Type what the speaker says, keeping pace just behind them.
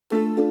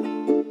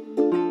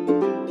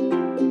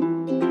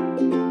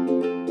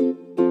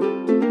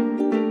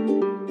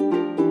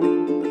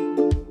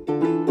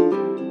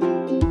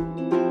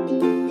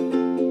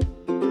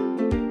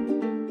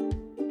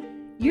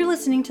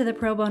to the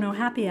Pro Bono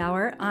Happy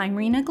Hour. I'm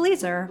Rena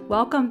Gleaser.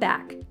 Welcome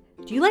back.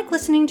 Do you like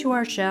listening to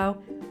our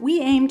show? We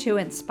aim to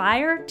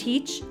inspire,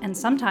 teach, and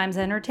sometimes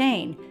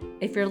entertain.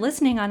 If you're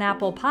listening on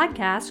Apple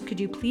Podcasts, could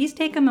you please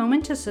take a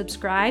moment to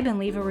subscribe and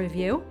leave a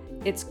review?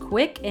 It's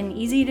quick and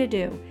easy to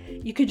do.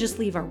 You could just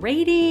leave a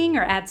rating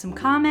or add some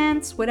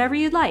comments, whatever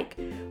you'd like.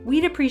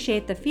 We'd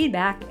appreciate the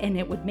feedback, and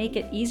it would make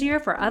it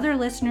easier for other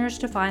listeners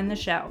to find the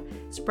show,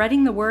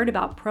 spreading the word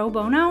about pro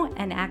bono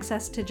and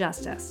access to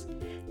justice.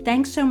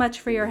 Thanks so much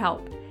for your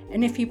help.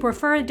 And if you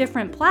prefer a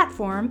different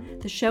platform,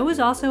 the show is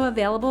also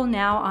available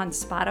now on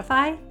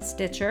Spotify,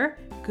 Stitcher,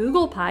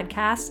 Google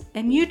Podcasts,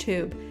 and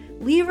YouTube.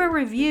 Leave a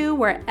review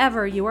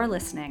wherever you are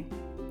listening.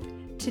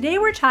 Today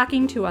we're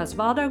talking to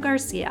Osvaldo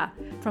Garcia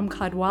from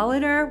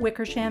Cadwalader,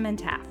 Wickersham, and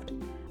Taft.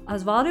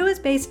 Osvaldo is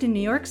based in New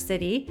York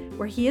City,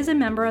 where he is a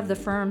member of the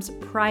firm's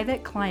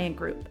private client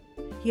group.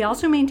 He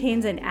also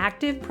maintains an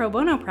active pro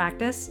bono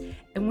practice,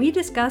 and we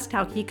discussed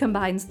how he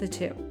combines the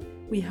two.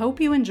 We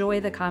hope you enjoy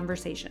the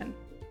conversation.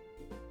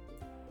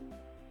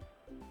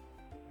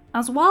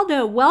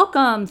 Osvaldo,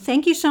 welcome.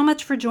 Thank you so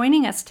much for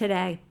joining us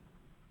today.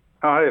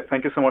 Hi,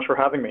 thank you so much for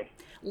having me.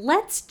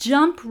 Let's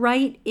jump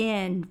right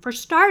in. For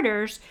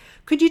starters,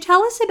 could you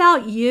tell us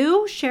about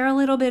you? Share a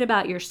little bit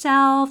about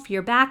yourself,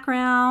 your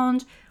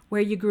background, where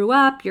you grew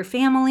up, your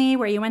family,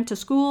 where you went to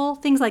school,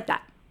 things like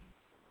that.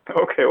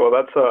 Okay, well,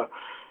 that's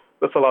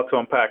a lot to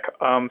unpack.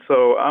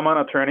 So I'm an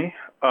attorney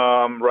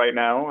right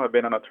now. I've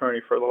been an attorney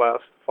for the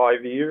last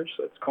 5 years.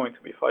 It's going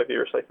to be 5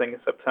 years, I think, in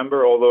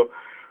September, although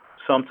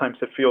sometimes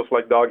it feels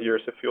like dog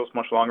years. It feels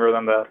much longer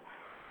than that.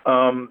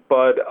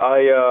 But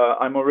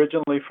I'm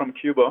originally from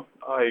Cuba.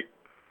 I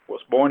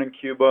was born in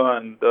Cuba,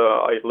 and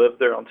I lived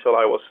there until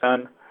I was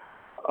 10.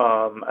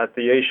 At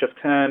the age of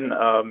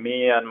 10,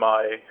 me and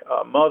my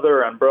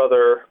mother and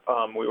brother,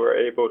 we were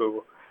able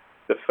to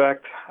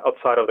defect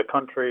outside of the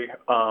country.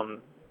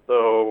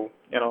 So,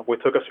 we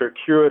took a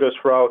circuitous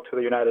route to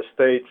the United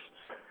States.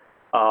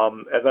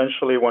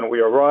 Eventually, when we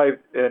arrived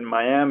in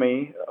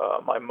Miami,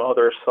 my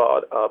mother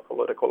sought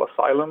political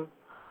asylum.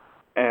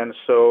 And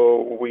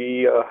so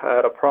we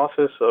had a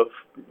process of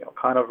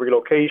kind of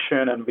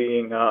relocation and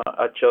being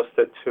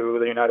adjusted to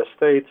the United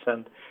States.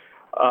 And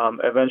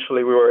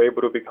eventually we were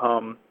able to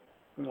become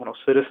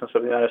citizens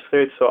of the United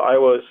States. So I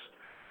was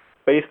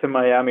based in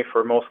Miami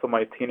for most of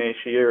my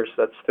teenage years.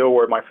 That's still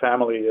where my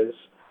family is.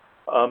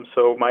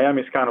 So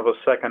Miami is kind of a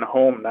second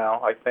home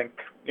now. I think,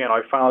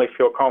 I finally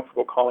feel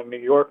comfortable calling New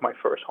York my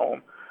first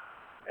home.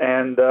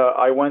 And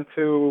I went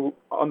to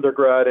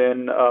undergrad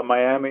in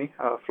Miami,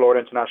 Florida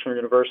International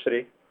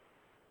University.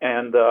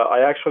 And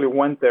I actually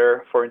went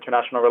there for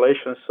international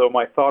relations. So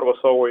my thought was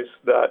always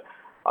that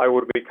I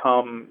would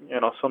become,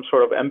 some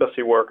sort of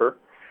embassy worker.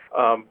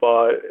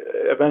 But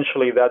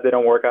eventually that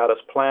didn't work out as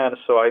planned.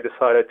 So I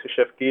decided to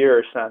shift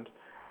gears, and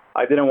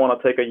I didn't want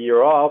to take a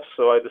year off.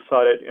 So I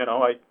decided,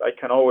 I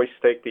can always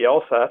take the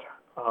LSAT.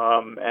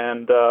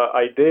 And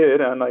I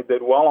did, and I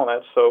did well on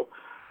it. So,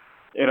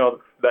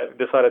 that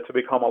decided to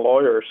become a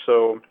lawyer.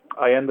 So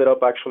I ended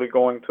up actually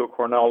going to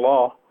Cornell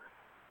Law.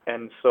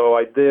 And so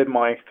I did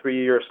my 3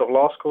 years of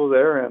law school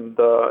there, and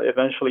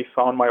eventually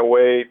found my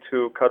way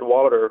to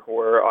Cadwalader,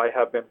 where I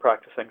have been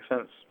practicing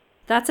since.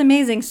 That's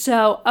amazing.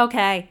 So,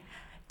 okay,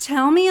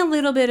 tell me a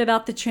little bit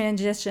about the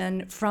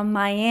transition from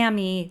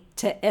Miami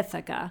to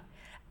Ithaca.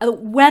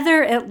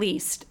 Weather, at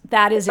least,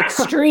 that is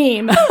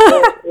extreme.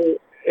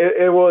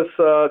 It was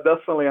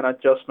definitely an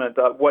adjustment.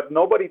 What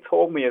nobody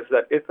told me is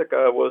that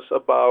Ithaca was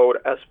about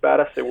as bad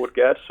as it would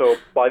get. So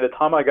by the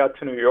time I got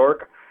to New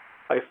York,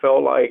 I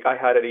felt like I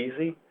had it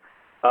easy.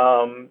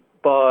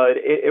 But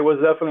it was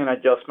definitely an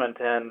adjustment.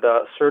 And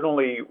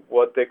certainly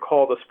what they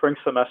call the spring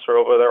semester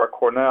over there at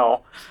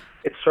Cornell,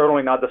 it's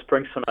certainly not the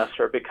spring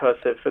semester, because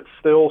if it's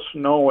still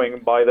snowing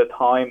by the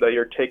time that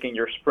you're taking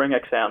your spring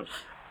exams,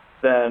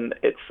 then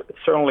it's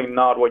certainly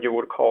not what you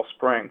would call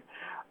spring.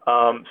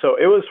 So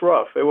it was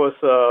rough. It was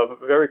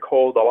very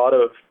cold, a lot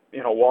of,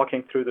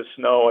 walking through the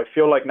snow. I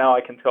feel like now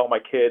I can tell my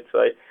kids,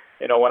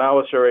 when I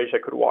was your age, I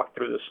could walk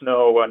through the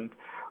snow and,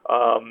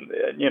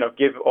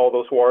 give all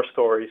those war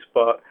stories.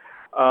 But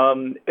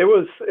it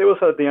was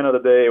at the end of the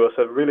day, it was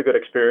a really good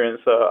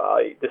experience.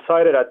 I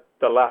decided at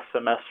the last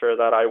semester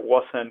that I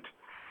wasn't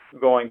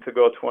going to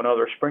go to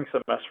another spring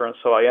semester, and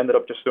so I ended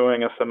up just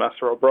doing a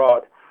semester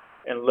abroad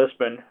in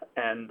Lisbon,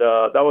 and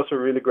that was a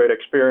really great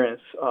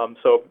experience.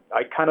 So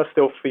I kind of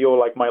still feel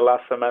like my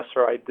last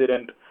semester I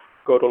didn't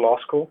go to law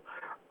school,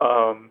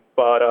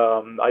 but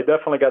I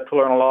definitely got to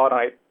learn a lot.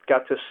 I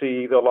got to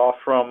see the law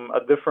from a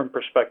different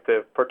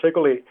perspective,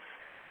 particularly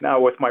now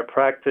with my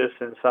practice,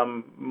 since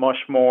I'm much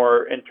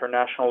more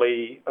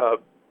internationally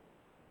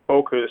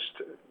focused.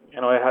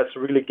 It has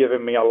really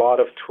given me a lot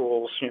of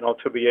tools,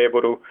 to be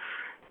able to,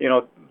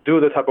 do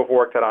the type of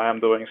work that I am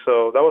doing.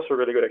 So that was a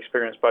really good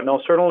experience. But no,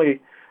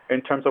 certainly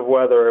in terms of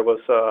weather, it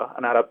was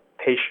an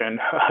adaptation,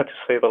 to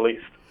say the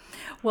least.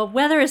 Well,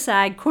 weather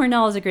aside,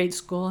 Cornell is a great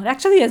school. It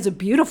actually has a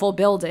beautiful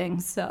building.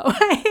 So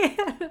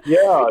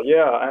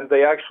Yeah, and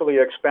they actually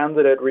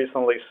expanded it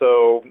recently.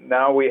 So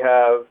now we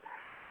have,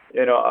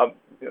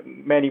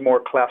 many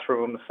more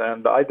classrooms,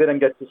 and I didn't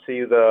get to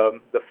see the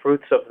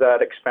fruits of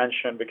that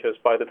expansion because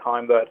by the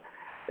time that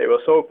it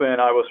was open,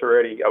 I was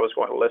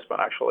going to Lisbon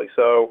actually.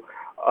 So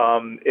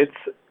it's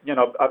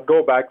I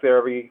go back there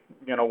every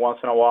once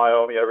in a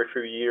while, every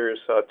few years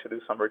to do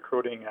some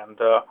recruiting, and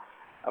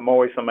I'm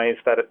always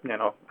amazed at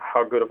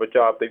how good of a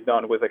job they've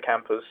done with the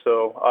campus.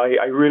 So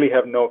I really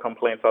have no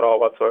complaints at all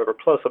whatsoever.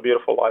 Plus a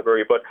beautiful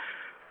library, but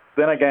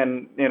then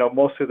again,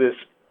 most of these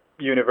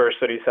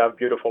universities have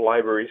beautiful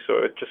libraries, so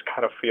it just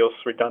kind of feels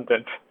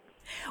redundant.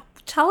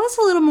 Tell us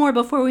a little more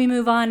before we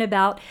move on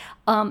about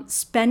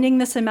spending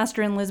the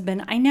semester in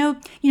Lisbon. I know,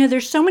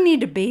 there's so many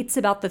debates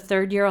about the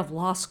third year of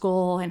law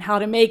school and how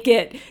to make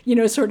it,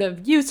 sort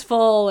of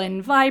useful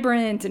and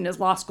vibrant. And is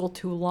law school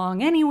too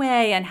long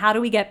anyway? And how do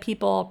we get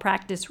people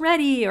practice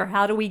ready? Or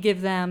how do we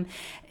give them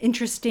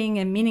interesting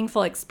and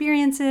meaningful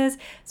experiences?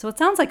 So it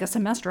sounds like a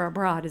semester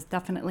abroad is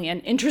definitely an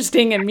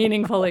interesting and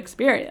meaningful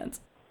experience.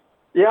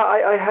 Yeah,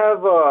 I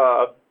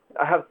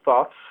have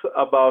thoughts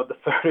about the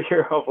third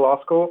year of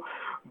law school,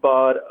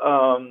 but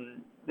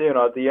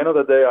at the end of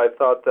the day, I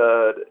thought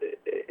that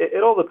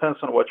it all depends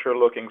on what you're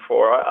looking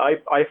for.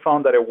 I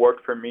found that it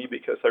worked for me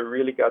because I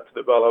really got to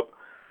develop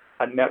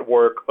a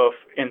network of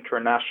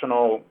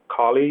international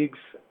colleagues,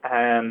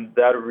 and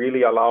that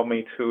really allowed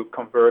me to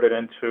convert it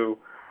into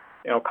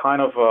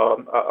kind of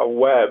a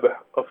web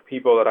of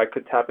people that I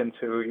could tap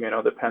into,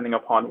 depending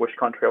upon which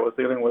country I was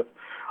dealing with.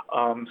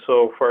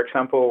 So, for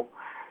example,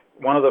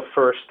 one of the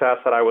first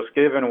tasks that I was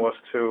given was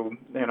to,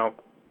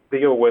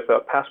 deal with a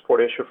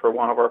passport issue for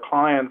one of our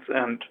clients,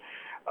 and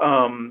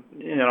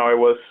I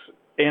was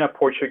in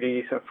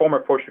a former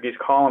Portuguese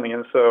colony,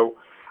 and so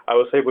I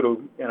was able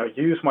to,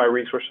 use my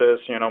resources,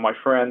 my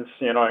friends,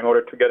 in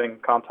order to get in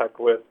contact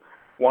with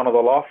one of the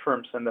law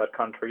firms in that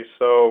country.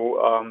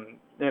 So,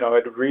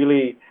 it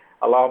really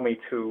allowed me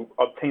to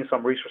obtain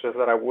some resources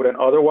that I wouldn't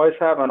otherwise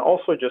have, and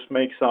also just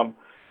make some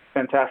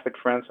fantastic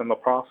friends in the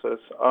process.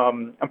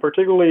 And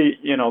particularly,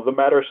 the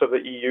matters of the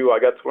EU, I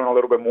got to learn a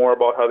little bit more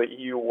about how the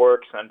EU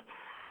works. And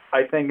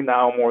I think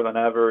now more than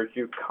ever,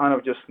 you kind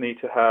of just need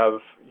to have,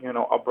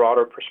 a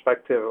broader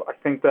perspective. I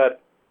think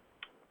that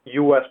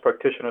U.S.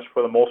 practitioners,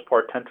 for the most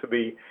part, tend to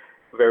be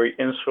very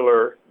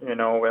insular,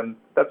 and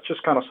that's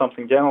just kind of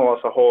something general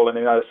as a whole in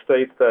the United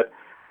States that,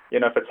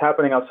 if it's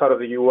happening outside of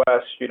the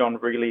U.S., you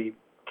don't really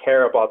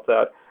care about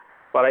that.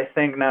 But I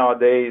think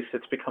nowadays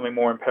it's becoming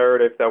more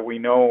imperative that we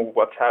know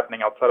what's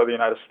happening outside of the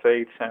United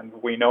States, and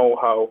we know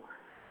how,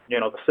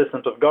 the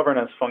systems of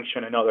governance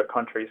function in other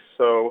countries.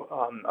 So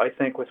I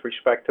think with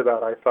respect to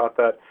that, I thought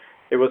that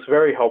it was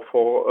very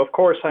helpful. Of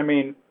course, I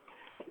mean,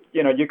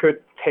 you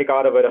could take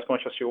out of it as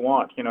much as you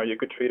want. You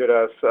could treat it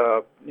as,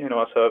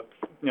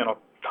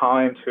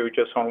 time to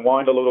just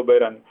unwind a little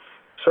bit. And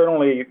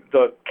certainly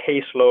the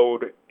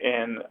caseload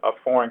in a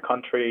foreign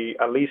country,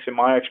 at least in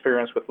my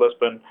experience with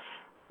Lisbon,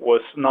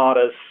 was not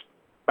as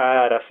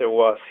bad as it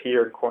was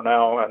here in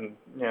Cornell and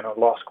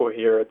law school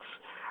here.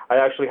 I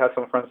actually had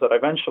some friends that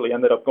eventually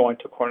ended up going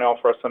to Cornell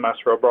for a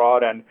semester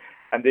abroad, and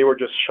they were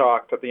just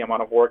shocked at the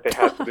amount of work they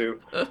had to do.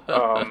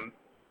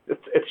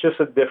 It's just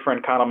a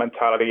different kind of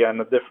mentality and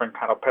a different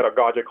kind of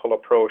pedagogical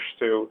approach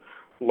to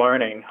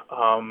learning.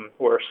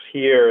 Whereas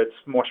here it's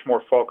much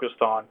more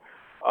focused on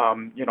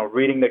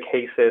reading the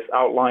cases,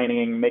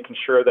 outlining, making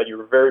sure that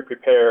you're very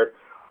prepared.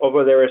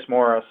 Over there is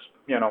more as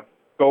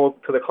go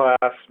to the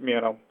class,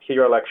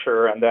 hear a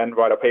lecture, and then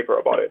write a paper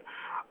about it,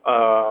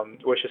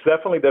 which is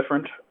definitely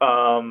different.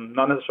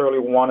 Not necessarily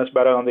one is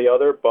better than the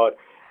other, but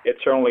it's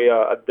certainly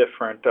a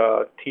different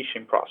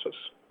teaching process.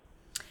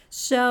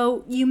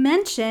 So you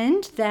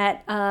mentioned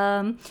that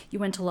you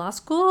went to law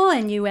school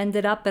and you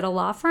ended up at a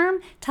law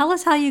firm. Tell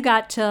us how you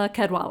got to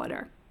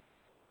Cadwalader.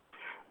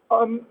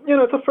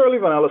 It's a fairly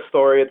vanilla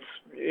story. It's,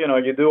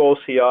 you do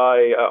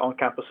OCI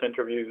on-campus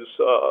interviews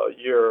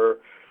your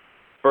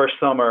first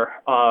summer.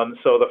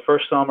 So the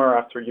first summer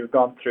after you've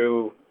gone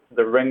through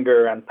the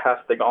ringer and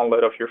passed the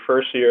gauntlet of your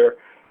first year,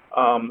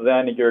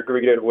 then you're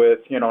greeted with,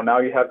 now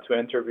you have to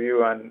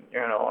interview and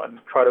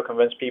try to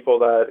convince people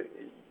that,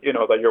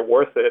 that you're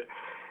worth it.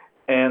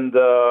 And,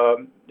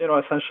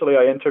 essentially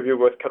I interviewed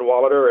with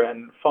Cadwalader,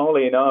 and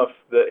funnily enough,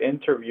 the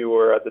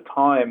interviewer at the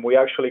time, we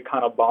actually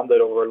kind of bonded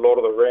over Lord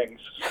of the Rings.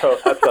 So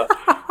that's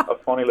a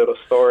funny little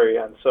story.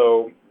 And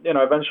so,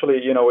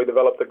 eventually, we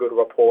developed a good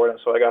rapport, and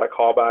so I got a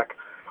call back.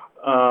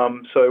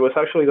 So it was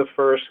actually the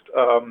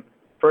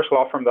first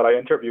law firm that I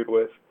interviewed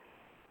with.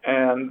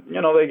 And,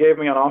 they gave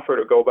me an offer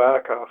to go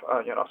back,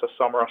 as a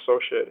summer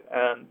associate.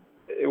 And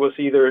it was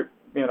either,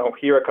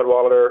 here at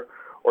Cadwalader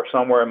or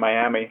somewhere in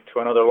Miami, to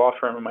another law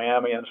firm in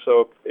Miami. And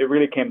so it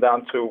really came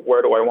down to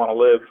where do I want to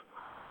live.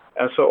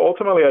 And so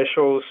ultimately I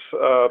chose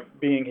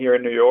being here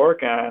in New York.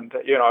 And,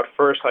 at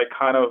first I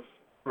kind of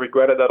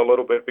regretted that a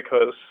little bit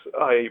because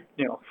I,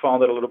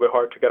 found it a little bit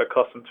hard to get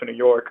accustomed to New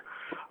York.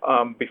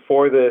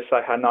 Before this,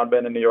 I had not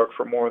been in New York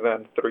for more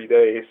than 3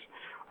 days.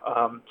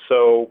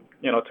 So,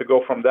 to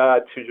go from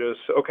that to just,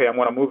 okay, I'm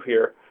going to move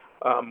here,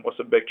 was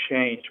a big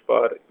change.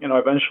 But,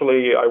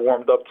 eventually I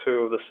warmed up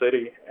to the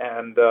city,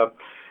 and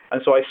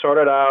And so I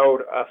started out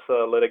as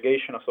a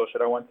litigation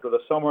associate. I went through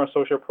the summer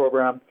associate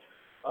program,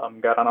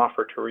 got an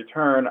offer to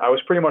return. I was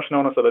pretty much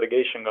known as a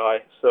litigation guy,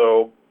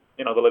 so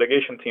the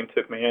litigation team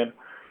took me in,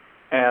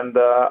 and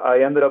I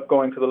ended up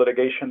going to the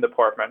litigation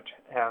department,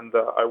 and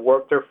I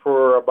worked there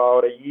for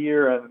about a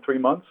year and 3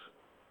 months,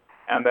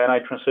 and then I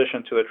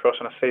transitioned to the Trust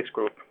and Estates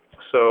group.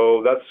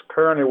 So that's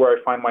currently where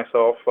I find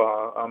myself.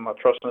 I'm a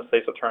trust and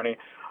estates attorney,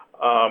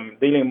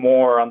 dealing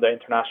more on the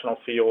international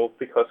field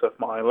because of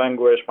my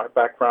language, my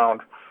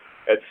background,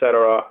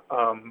 etc.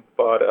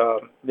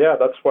 Yeah,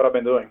 that's what I've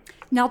been doing.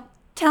 Now,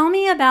 tell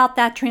me about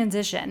that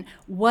transition.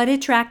 What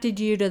attracted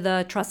you to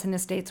the trust and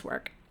estates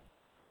work?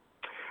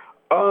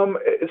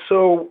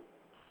 So,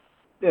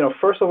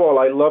 first of all,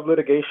 I love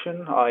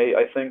litigation.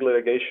 I think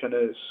litigation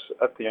is,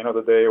 at the end of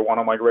the day, one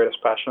of my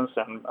greatest passions,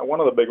 and one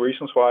of the big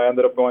reasons why I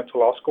ended up going to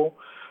law school.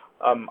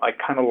 I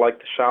kind of like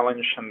the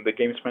challenge and the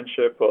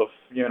gamesmanship of,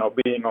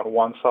 being on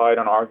one side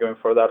and arguing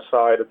for that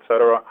side,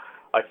 etc.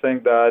 I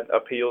think that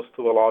appeals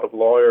to a lot of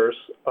lawyers.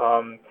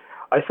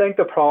 I think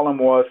the problem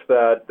was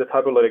that the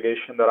type of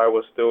litigation that I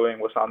was doing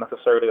was not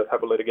necessarily the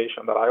type of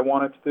litigation that I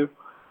wanted to do.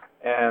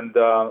 And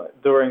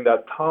during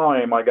that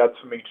time, I got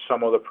to meet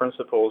some of the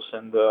principals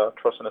in the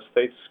Trust and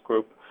Estates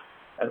group.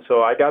 And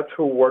so I got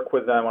to work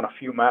with them on a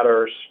few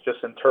matters,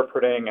 just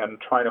interpreting and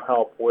trying to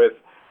help with,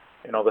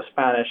 the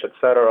Spanish,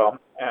 etc.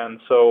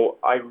 And so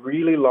I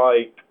really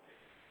liked,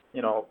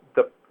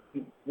 the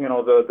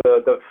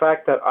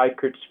fact that I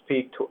could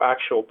speak to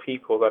actual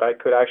people, that I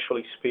could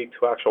actually speak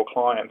to actual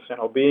clients.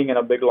 Being in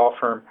a big law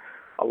firm,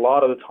 a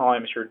lot of the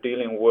times you're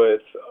dealing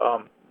with,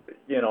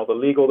 the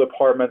legal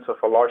departments of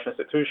a large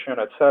institution,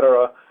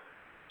 etc.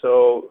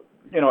 So,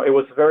 it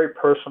was very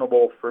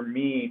personable for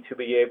me to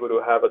be able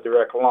to have a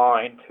direct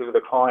line to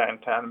the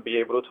client and be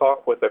able to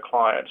talk with the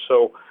client.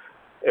 So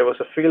it was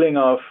a feeling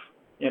of,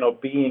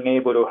 being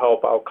able to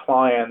help out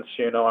clients,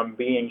 and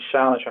being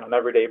challenged on an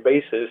everyday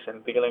basis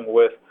and dealing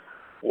with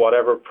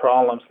whatever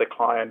problems the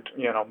client,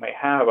 may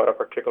have at a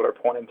particular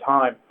point in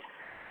time.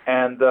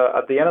 And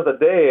at the end of the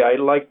day, I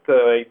like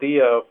the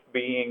idea of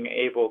being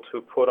able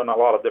to put on a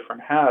lot of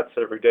different hats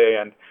every day.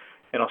 And,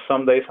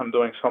 some days I'm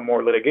doing some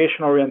more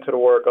litigation-oriented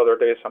work. Other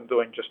days I'm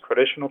doing just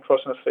traditional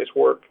trust and estates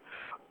work.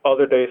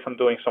 Other days I'm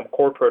doing some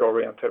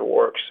corporate-oriented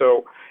work.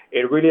 So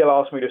it really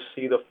allows me to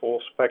see the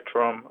full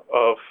spectrum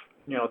of,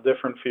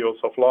 different fields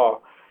of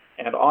law.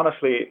 And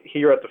honestly,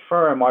 here at the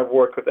firm, I've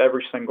worked with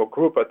every single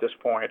group at this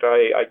point.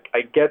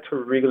 I get to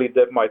really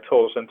dip my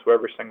toes into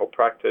every single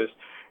practice.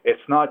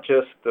 It's not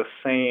just the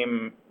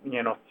same,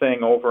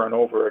 thing over and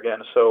over again.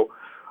 So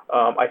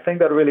I think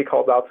that really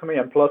called out to me.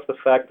 And plus the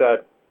fact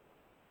that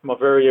from a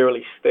very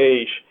early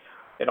stage,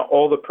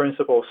 all the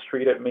principals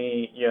treated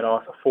me, as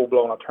a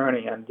full-blown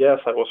attorney. And yes,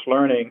 I was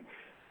learning,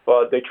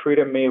 but they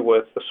treated me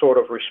with the sort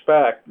of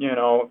respect,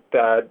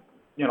 that,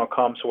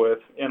 comes with,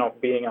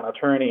 being an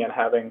attorney and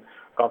having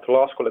gone to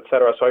law school,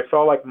 etc. So I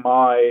felt like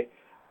my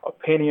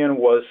opinion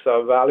was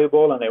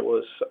valuable and it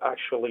was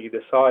actually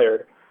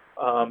desired.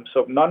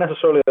 So not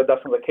necessarily that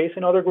that's not the case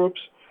in other groups,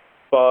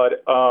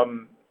 but,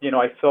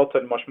 I felt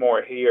it much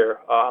more here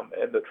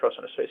in the Trust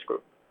and Estates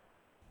group.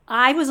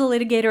 I was a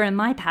litigator in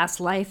my past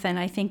life, and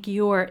I think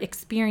your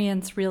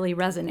experience really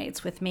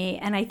resonates with me.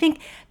 And I think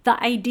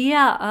the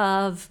idea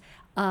of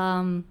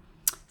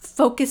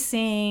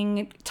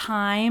focusing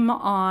time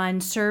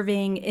on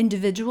serving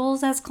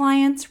individuals as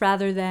clients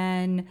rather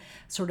than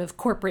sort of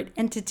corporate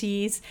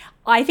entities,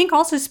 I think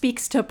also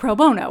speaks to pro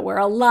bono, where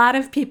a lot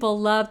of people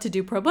love to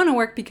do pro bono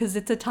work because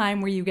it's a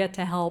time where you get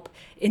to help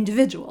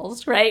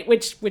individuals, right?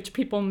 Which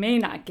people may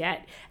not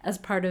get as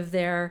part of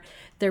their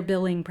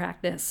billing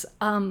practice,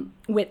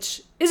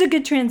 which is a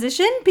good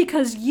transition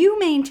because you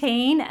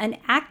maintain an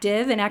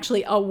active and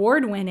actually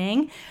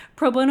award-winning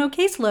pro bono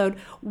caseload.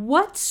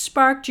 What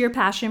sparked your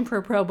passion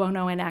for pro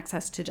bono and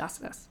access to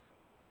justice?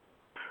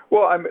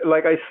 Well,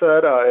 like I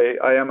said,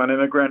 I am an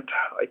immigrant.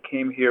 I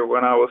came here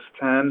when I was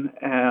 10,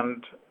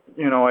 and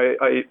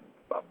I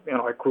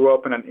grew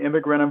up in an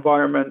immigrant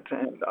environment,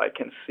 and I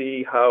can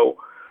see how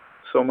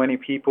so many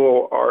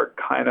people are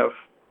kind of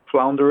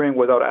floundering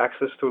without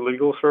access to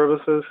legal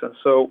services. And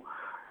so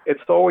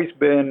it's always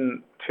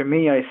been, to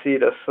me, I see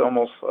it as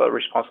almost a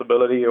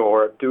responsibility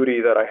or a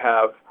duty that I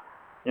have,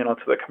 to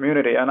the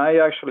community. And I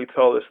actually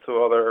tell this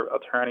to other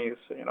attorneys,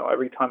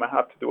 every time I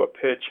have to do a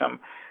pitch, I'm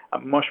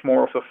much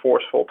more of a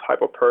forceful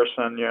type of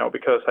person,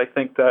 because I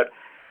think that,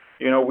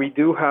 we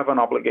do have an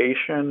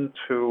obligation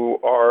to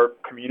our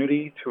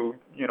community to,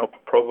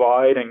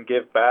 provide and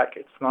give back.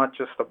 It's not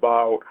just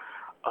about,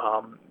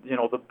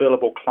 the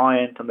billable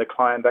client and the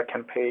client that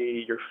can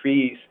pay your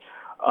fees.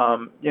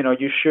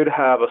 You should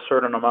have a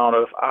certain amount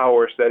of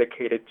hours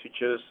dedicated to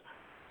just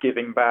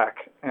giving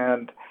back.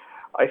 And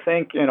I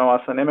think,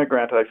 as an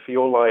immigrant, I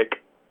feel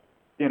like,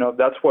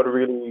 that's what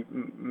really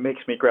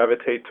makes me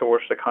gravitate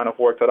towards the kind of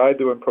work that I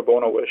do in pro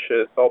bono, which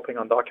is helping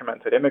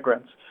undocumented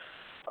immigrants,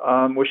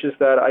 which is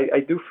that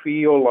I do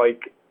feel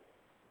like,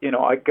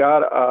 I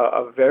got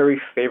a very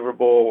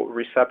favorable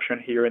reception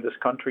here in this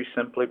country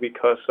simply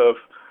because of,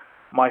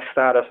 my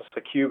status as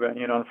a Cuban,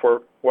 and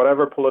for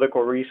whatever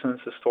political reasons,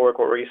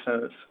 historical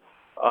reasons,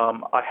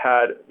 I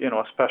had,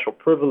 a special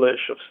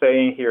privilege of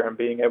staying here and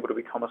being able to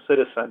become a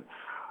citizen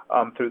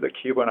through the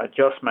Cuban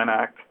Adjustment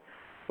Act.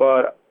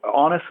 But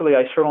honestly,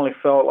 I certainly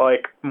felt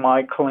like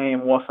my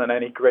claim wasn't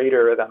any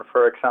greater than,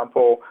 for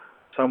example,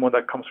 someone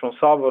that comes from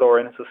Salvador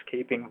and is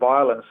escaping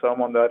violence,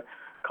 someone that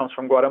comes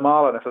from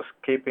Guatemala and is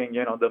escaping,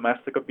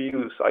 domestic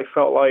abuse. I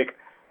felt like,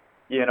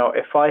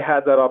 if I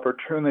had that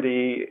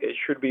opportunity, it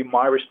should be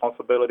my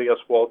responsibility as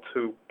well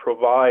to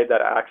provide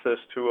that access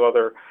to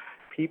other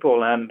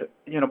people. And,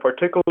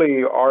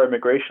 particularly our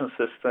immigration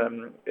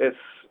system is,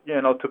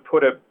 to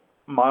put it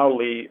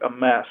mildly, a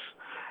mess.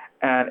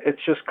 And it's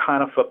just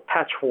kind of a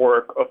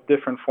patchwork of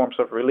different forms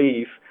of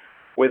relief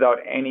without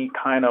any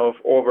kind of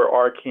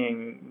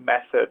overarching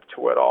method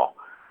to it all.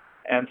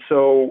 And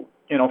so,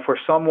 for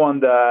someone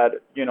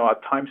that,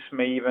 at times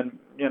may even,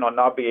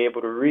 not be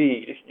able to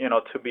read,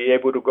 to be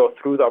able to go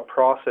through that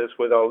process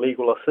without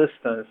legal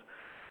assistance,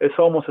 it's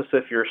almost as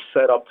if you're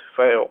set up to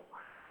fail.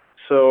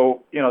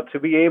 So, to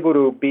be able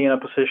to be in a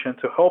position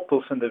to help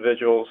those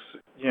individuals,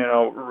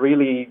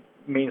 really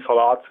means a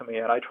lot to me.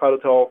 And I try to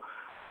tell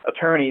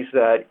attorneys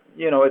that,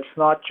 it's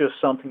not just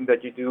something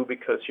that you do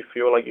because you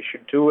feel like you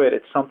should do it.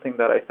 It's something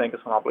that I think is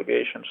an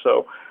obligation.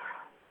 So,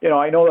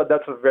 I know that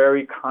that's a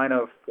very kind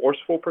of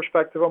forceful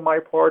perspective on my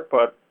part,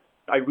 but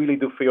I really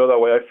do feel that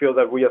way. I feel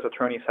that we as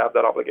attorneys have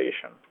that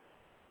obligation.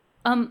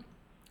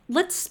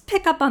 Let's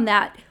pick up on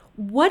that.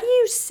 What do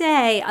you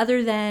say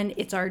other than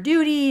it's our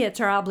duty, it's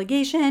our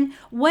obligation?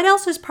 What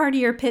else is part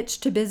of your pitch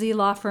to busy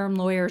law firm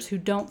lawyers who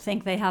don't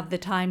think they have the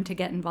time to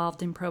get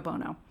involved in pro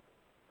bono?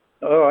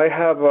 Oh, I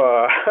have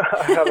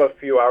I have a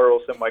few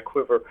arrows in my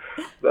quiver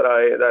that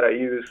I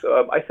use.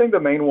 I think the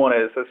main one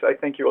is, as I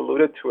think you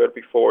alluded to it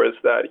before, is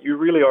that you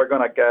really are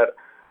going to get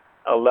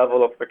a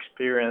level of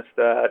experience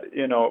that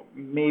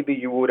maybe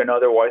you wouldn't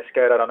otherwise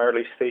get at an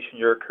early stage in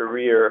your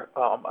career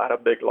at a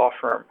big law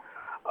firm,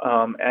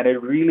 and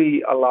it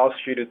really allows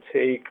you to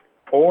take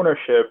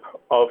ownership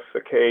of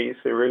the case.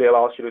 It really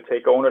allows you to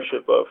take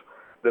ownership of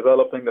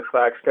developing the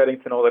facts, getting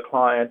to know the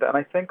client. And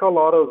I think a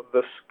lot of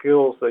the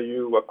skills that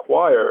you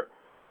acquire,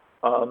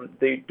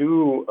 they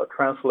do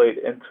translate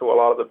into a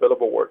lot of the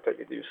billable work that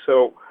you do.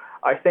 So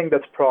I think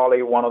that's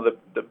probably one of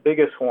the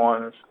biggest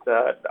ones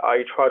that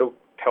I try to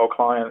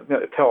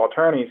tell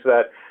attorneys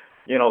that,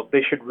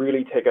 they should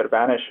really take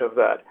advantage of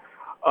that.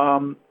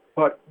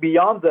 But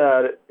beyond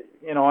that,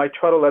 I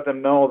try to let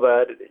them know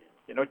that,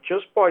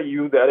 just by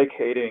you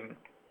dedicating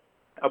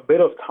a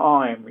bit of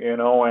time,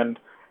 and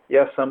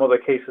yes, some of the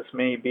cases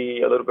may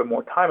be a little bit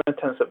more time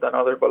intensive than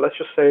others, but let's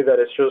just say that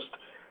it's just,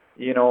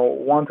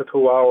 1 to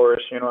 2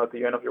 hours, at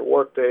the end of your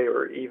workday,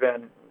 or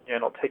even,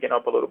 taking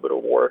up a little bit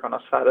of work on a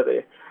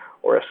Saturday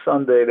or a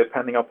Sunday,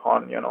 depending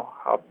upon,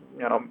 how,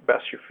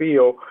 best you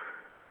feel.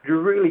 You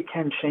really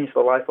can change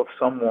the life of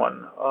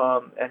someone,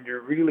 and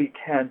you really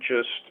can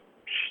just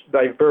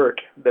divert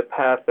the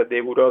path that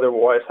they would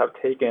otherwise have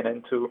taken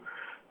into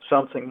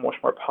something much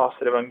more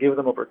positive and give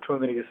them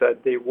opportunities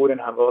that they wouldn't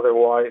have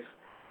otherwise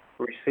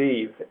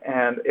received.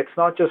 And it's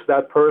not just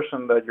that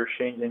person that you're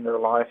changing their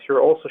lives,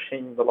 you're also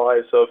changing the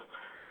lives of,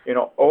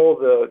 all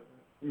the,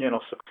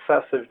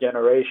 successive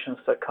generations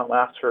that come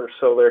after,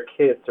 so their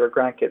kids, their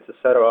grandkids,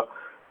 etc.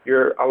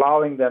 You're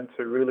allowing them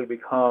to really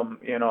become,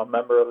 a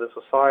member of the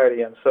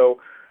society. And so,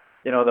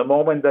 the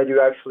moment that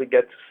you actually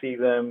get to see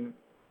them,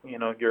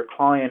 your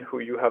client who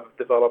you have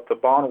developed a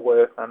bond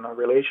with and a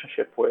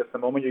relationship with, the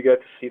moment you get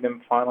to see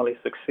them finally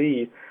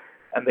succeed,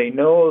 and they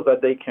know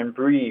that they can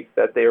breathe,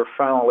 that they are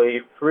finally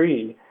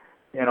free,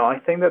 I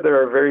think that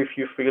there are very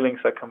few feelings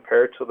that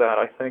compare to that.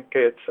 I think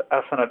it's,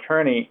 as an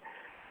attorney,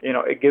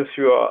 it gives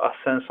you a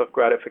sense of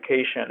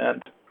gratification.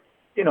 And,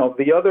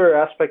 the other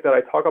aspect that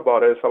I talk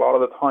about is a lot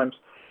of the times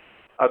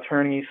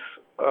attorneys,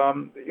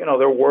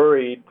 they're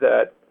worried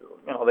that,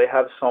 they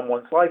have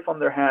someone's life on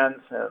their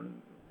hands and,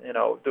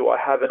 do I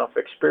have enough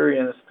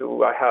experience?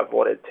 Do I have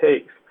what it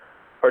takes?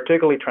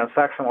 Particularly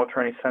transactional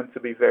attorneys tend to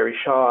be very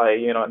shy,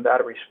 in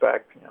that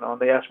respect. And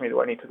they ask me,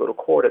 do I need to go to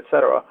court,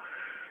 etc.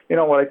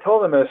 What I tell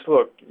them is,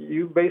 look,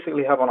 you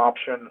basically have an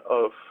option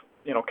of,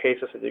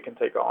 cases that you can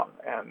take on,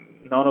 and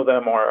none of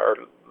them are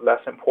less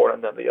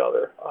important than the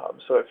other.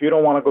 So if you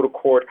don't want to go to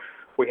court,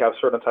 we have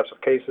certain types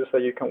of cases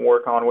that you can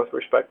work on with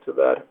respect to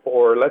that.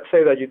 Or let's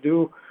say that you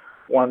do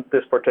want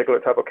this particular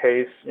type of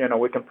case,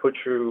 we can put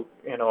you,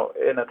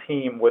 in a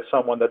team with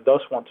someone that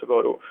does want to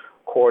go to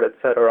court,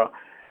 etc.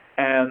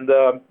 And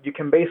you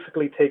can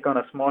basically take on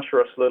as much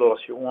or as little as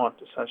you want,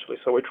 essentially.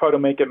 So we try to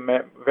make it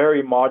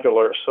very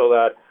modular so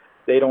that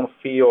they don't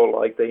feel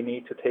like they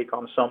need to take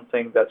on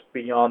something that's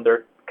beyond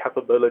their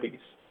capabilities.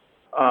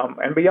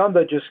 And beyond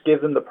that, just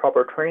give them the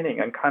proper training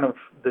and kind of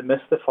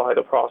demystify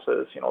the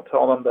process,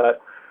 tell them that,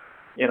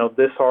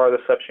 these are the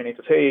steps you need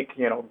to take,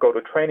 go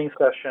to training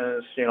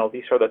sessions,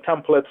 these are the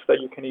templates that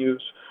you can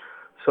use,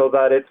 so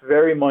that it's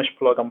very much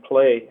plug and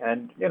play.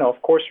 And,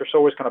 of course, there are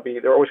always going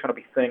to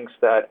be things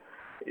that,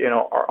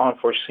 are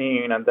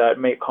unforeseen and that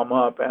may come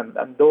up.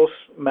 And those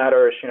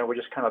matters, we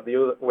just kind of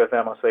deal with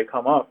them as they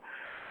come up.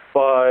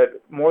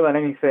 But more than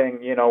anything,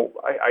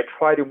 I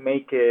try to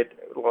make it,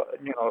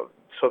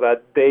 so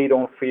that they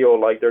don't feel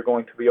like they're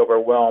going to be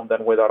overwhelmed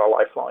and without a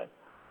lifeline.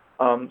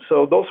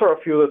 So those are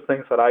a few of the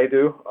things that I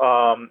do.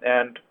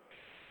 And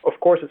of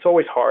course, it's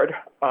always hard.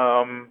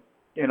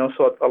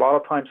 So a lot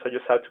of times I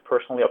just have to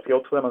personally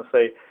appeal to them and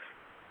say,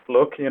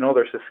 look,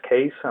 there's this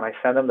case, and I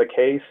send them the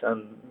case,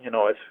 and,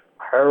 it's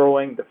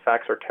harrowing. The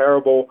facts are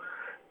terrible.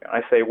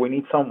 I say, we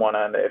need someone,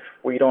 and if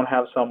we don't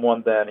have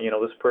someone, then,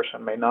 this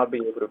person may not be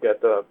able to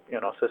get the,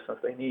 assistance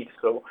they need.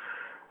 So,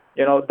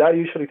 that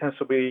usually tends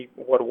to be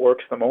what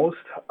works the most.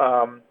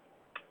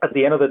 At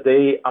the end of the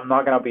day, I'm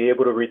not going to be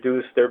able to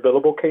reduce their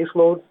billable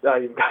caseload.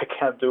 I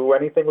can't do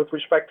anything with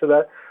respect to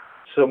that.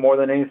 So more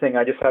than anything,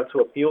 I just have to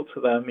appeal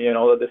to them,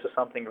 that this is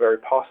something very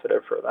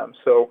positive for them.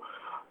 So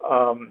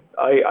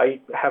I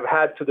have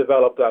had to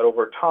develop that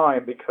over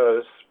time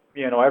because,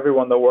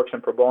 everyone that works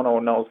in pro bono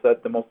knows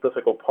that the most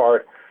difficult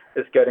part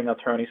is getting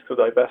attorneys to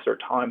divest their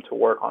time to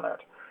work on it.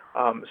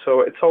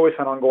 So it's always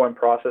an ongoing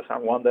process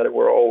and one that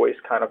we're always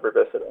kind of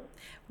revisiting.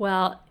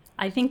 Well,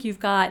 I think you've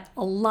got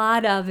a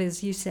lot of,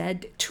 as you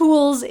said,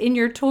 tools in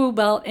your tool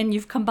belt, and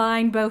you've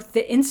combined both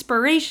the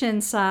inspiration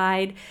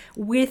side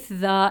with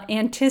the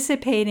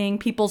anticipating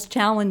people's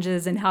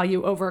challenges and how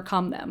you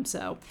overcome them.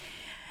 So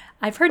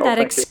I've heard that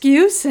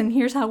excuse, and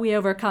here's how we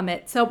overcome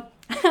it. So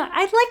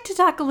I'd like to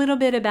talk a little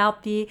bit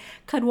about the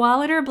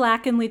Cadwalader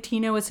Black and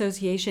Latino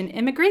Association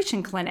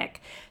Immigration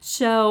Clinic.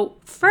 So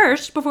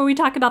first, before we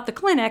talk about the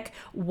clinic,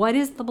 what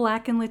is the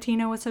Black and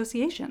Latino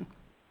Association?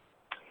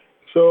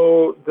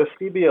 So the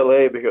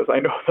CBLA, because I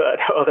know that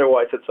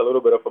otherwise it's a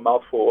little bit of a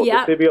mouthful, The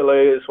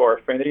CBLA is our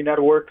affinity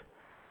network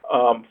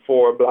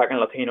for Black and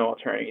Latino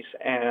attorneys.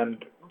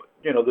 And,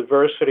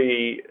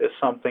 diversity is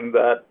something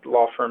that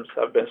law firms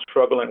have been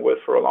struggling with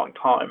for a long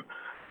time.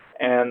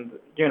 And,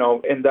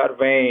 in that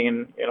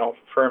vein,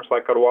 firms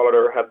like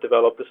Cadwalader have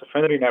developed these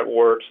affinity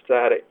networks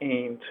that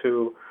aim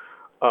to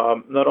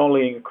not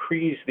only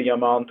increase the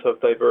amount of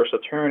diverse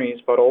attorneys,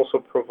 but also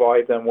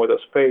provide them with a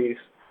space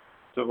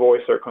to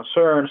voice their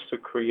concerns, to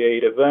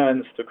create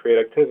events, to create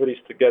activities,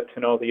 to get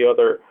to know the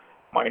other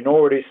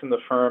minorities in the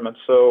firm. And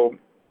so,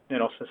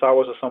 since I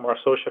was a summer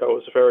associate, I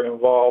was very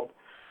involved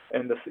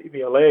in the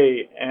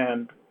CBLA.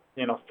 And,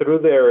 through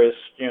there is,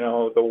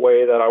 the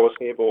way that I was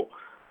able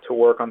to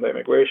work on the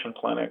immigration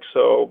clinic.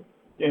 So,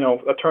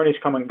 attorneys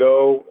come and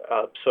go.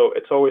 So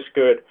it's always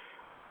good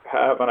to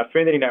have an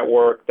affinity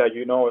network that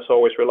is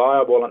always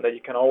reliable and that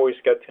you can always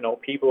get to know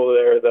people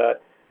there that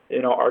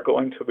are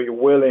going to be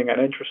willing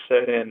and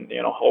interested in,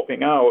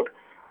 helping out,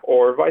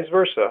 or vice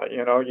versa.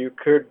 You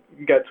could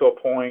get to a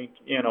point,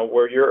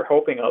 where you're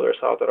helping others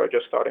out that are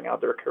just starting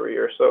out their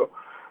career. So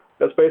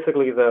that's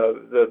basically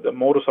the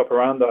modus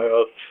operandi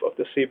of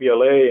the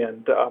CBLA.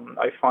 And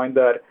I find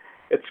that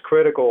it's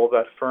critical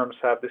that firms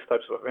have these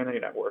types of affinity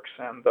networks.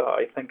 And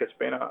I think it's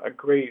been a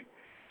great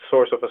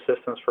source of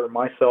assistance for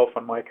myself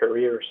and my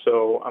career.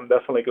 So I'm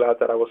definitely glad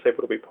that I was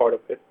able to be part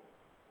of it.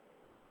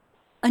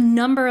 A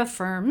number of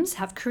firms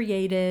have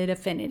created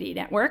affinity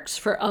networks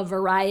for a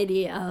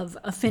variety of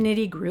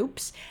affinity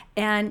groups.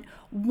 And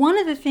one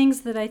of the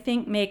things that I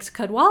think makes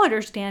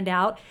Cadwalader stand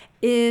out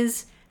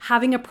is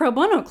having a pro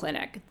bono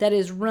clinic that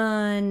is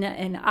run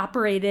and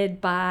operated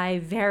by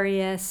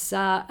various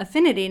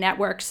affinity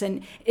networks.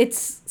 And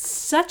it's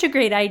such a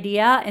great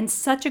idea and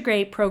such a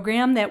great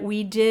program that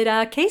we did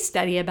a case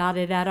study about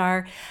it at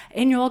our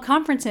annual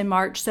conference in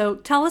March. So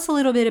tell us a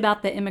little bit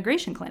about the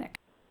immigration clinic.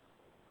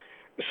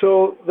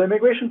 So the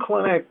immigration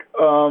clinic,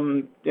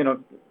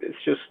 it's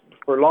just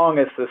for long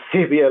as the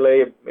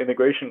CBLA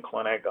immigration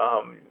clinic,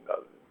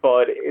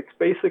 but it's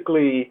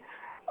basically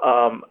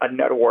a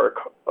network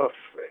of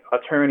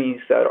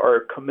attorneys that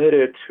are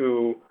committed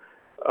to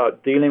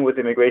dealing with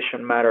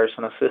immigration matters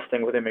and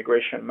assisting with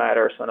immigration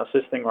matters and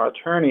assisting our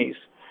attorneys,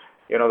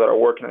 that are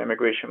working on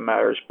immigration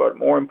matters. But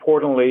more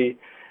importantly,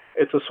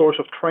 it's a source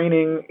of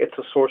training, it's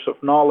a source of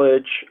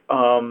knowledge,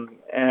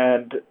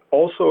 and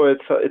also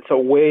it's a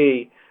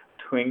way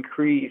to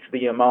increase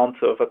the amount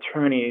of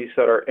attorneys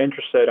that are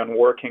interested in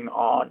working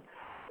on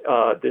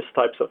these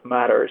types of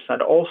matters,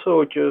 and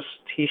also just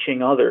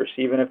teaching others,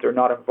 even if they're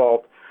not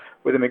involved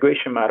with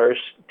immigration matters,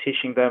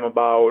 teaching them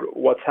about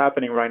what's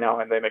happening right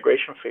now in the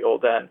immigration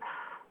field. And,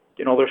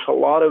 there's a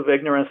lot of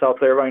ignorance out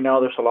there right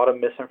now. There's a lot of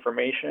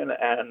misinformation,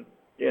 and,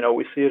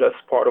 we see it as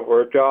part of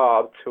our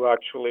job to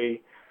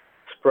actually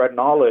spread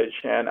knowledge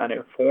and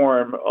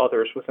inform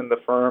others within the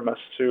firm as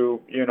to,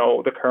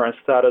 the current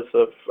status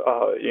of,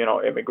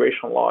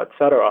 immigration law, et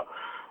cetera.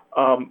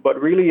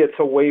 But really, it's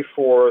a way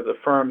for the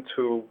firm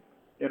to,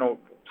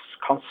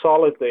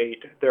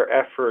 consolidate their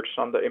efforts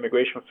on the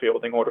immigration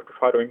field in order to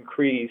try to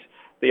increase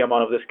the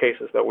amount of these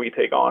cases that we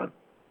take on.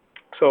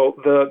 So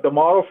the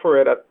model for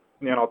it at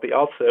the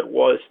outset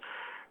was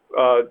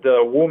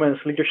the Women's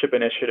Leadership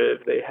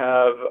Initiative. They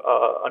have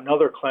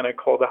another clinic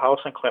called the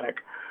Housing Clinic.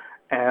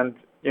 And,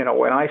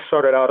 when I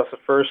started out as a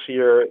first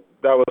year,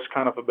 that was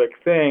kind of a big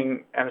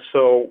thing. And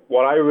so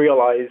what I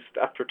realized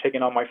after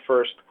taking on my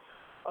first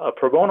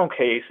pro bono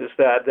case is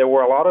that there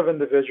were a lot of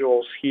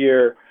individuals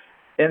here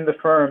in the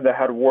firm that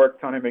had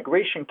worked on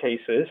immigration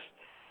cases,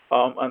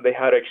 and they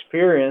had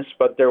experience,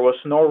 but there was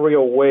no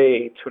real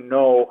way to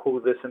know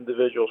who these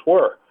individuals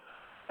were.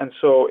 And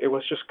so it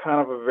was just kind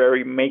of a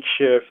very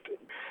makeshift.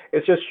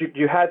 It's just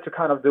you had to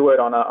kind of do it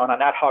on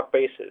an ad hoc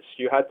basis.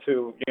 You had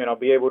to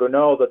be able to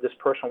know that this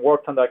person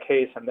worked on that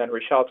case and then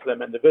reach out to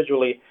them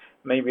individually.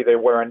 Maybe they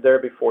weren't there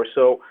before.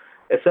 So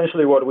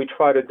essentially, what we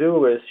try to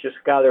do is just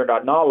gather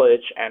that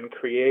knowledge and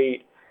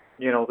create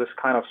this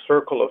kind of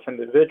circle of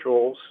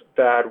individuals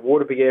that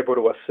would be able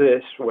to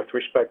assist with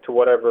respect to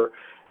whatever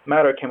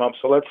matter came up.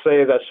 So let's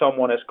say that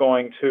someone is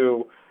going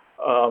to,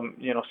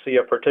 see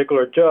a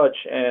particular judge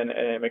in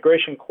an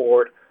immigration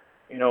court.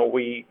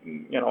 We,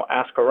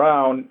 ask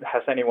around,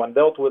 has anyone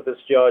dealt with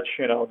this judge?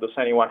 Does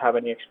anyone have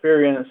any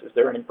experience? Is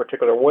there any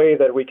particular way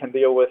that we can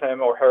deal with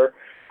him or her?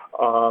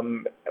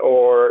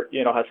 Or,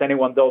 has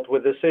anyone dealt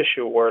with this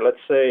issue where,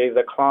 let's say,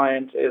 the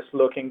client is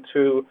looking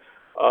to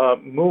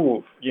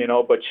move,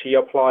 but she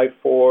applied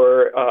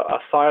for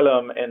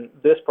asylum in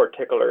this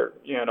particular,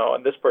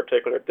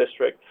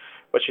 district,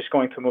 but she's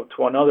going to move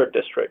to another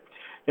district.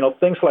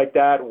 Things like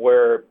that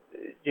where,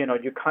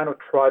 you kind of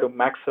try to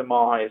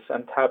maximize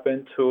and tap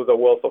into the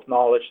wealth of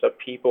knowledge that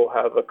people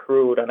have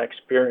accrued and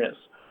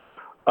experienced.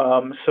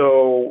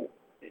 So,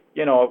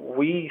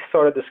 we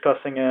started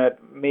discussing it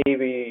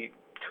maybe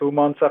 2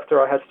 months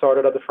after I had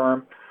started at the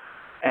firm.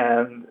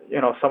 And,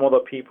 some of the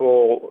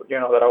people,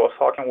 that I was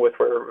talking with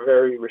were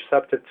very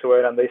receptive to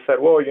it. And they said,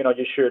 well, you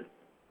should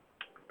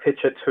pitch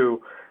it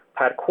to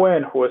Pat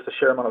Quinn, who is the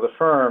chairman of the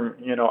firm,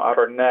 at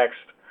our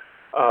next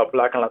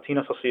Black and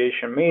Latino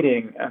Association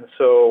meeting. And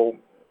so,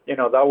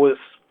 that was,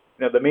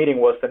 the meeting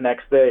was the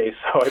next day.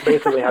 So I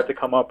basically had to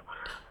come up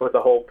with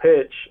the whole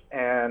pitch.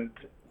 And,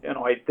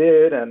 I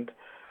did. And,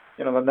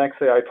 the next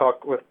day I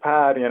talked with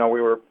Pat,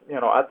 we were,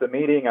 at the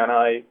meeting, and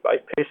I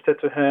pitched it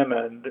to him,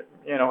 and,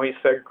 he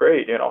said,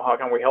 great, how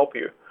can we help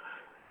you?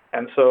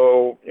 And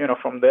so,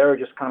 from there it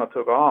just kind of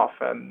took off.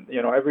 And,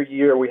 every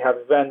year we have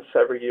events,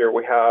 every year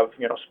we have,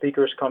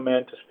 speakers come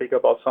in to speak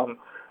about some,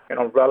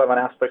 relevant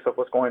aspects of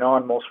what's going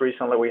on. Most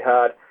recently we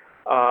had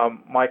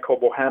Michael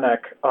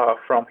Bohanek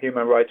from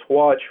Human Rights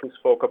Watch, who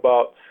spoke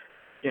about,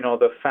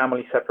 the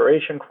family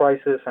separation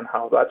crisis and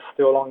how that's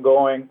still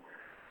ongoing.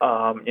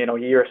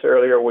 Years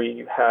earlier,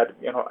 we had,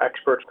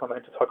 experts come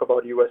in to talk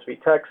about U.S. v.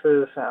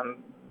 Texas and,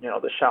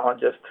 the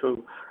challenges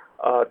to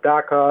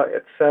DACA,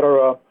 et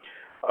cetera.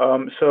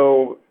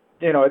 So,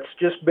 it's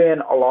just been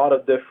a lot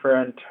of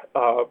different,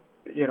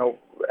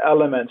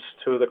 elements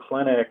to the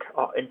clinic,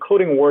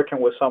 including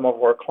working with some of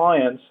our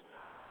clients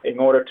in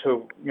order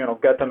to,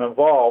 get them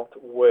involved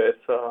with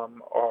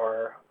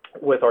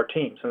our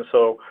teams. And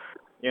so,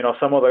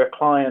 some of their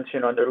clients,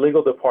 in their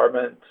legal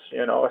departments,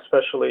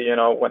 especially,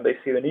 when they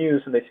see the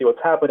news and they see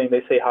what's happening,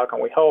 they say, how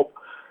can we help?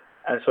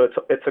 And so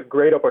it's a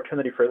great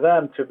opportunity for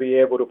them to be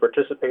able to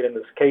participate in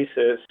these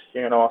cases,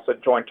 as a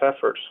joint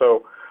effort.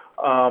 So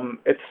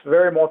it's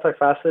very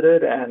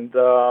multifaceted, and,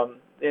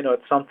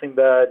 it's something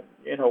that,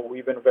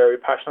 we've been very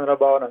passionate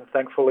about, and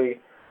thankfully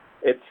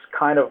it's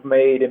kind of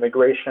made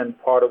immigration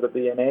part of the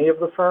DNA of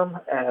the firm.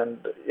 And,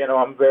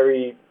 I'm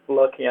very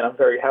lucky and I'm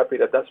very happy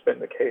that that's been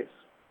the case.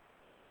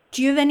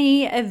 Do you have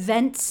any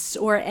events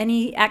or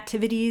any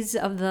activities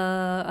of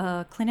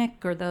the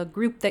clinic or the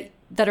group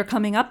that are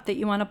coming up that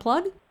you want to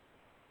plug?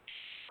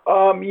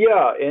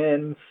 Yeah,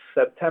 in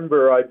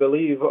September, I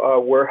believe,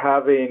 we're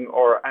having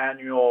our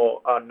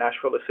annual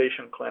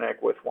naturalization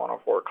clinic with one of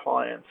our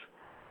clients.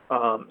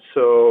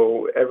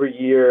 So every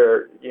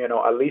year,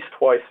 at least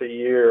twice a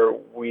year,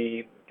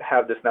 we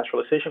have this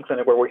naturalization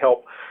clinic where we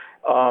help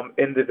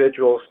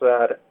individuals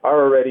that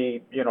are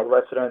already,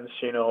 residents,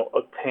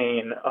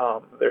 obtain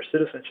their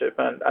citizenship.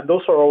 And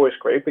those are always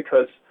great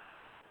because,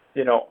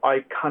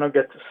 I kind of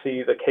get to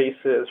see the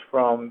cases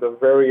from the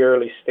very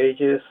early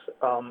stages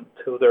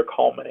to their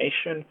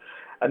culmination.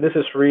 And this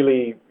is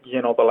really,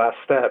 the last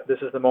step. This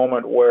is the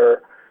moment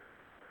where,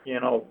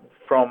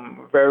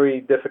 from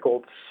very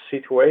difficult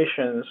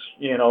situations,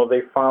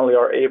 they finally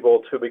are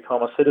able to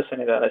become a citizen in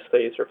the United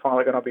States. They're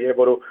finally going to be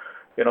able to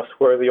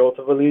swear the oath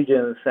of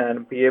allegiance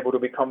and be able to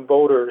become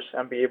voters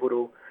and be able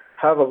to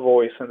have a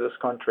voice in this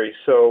country.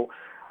 So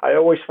I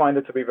always find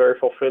it to be very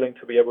fulfilling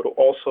to be able to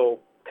also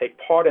take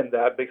part in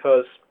that,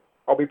 because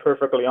I'll be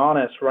perfectly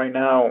honest, right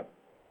now,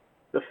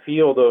 the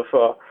field of,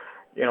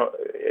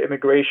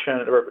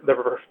 immigration, or the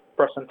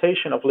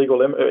representation of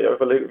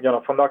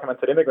from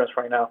documented immigrants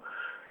right now,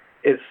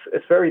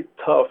 it's very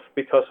tough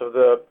because of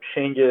the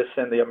changes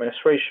in the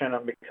administration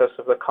and because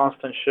of the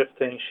constant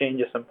shifting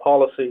changes in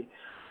policy.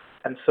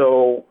 And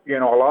so,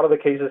 a lot of the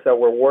cases that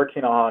we're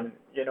working on,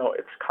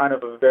 it's kind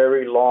of a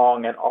very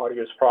long and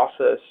arduous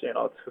process,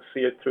 to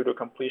see it through to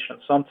completion.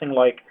 Something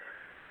like,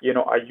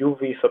 a U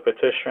visa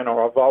petition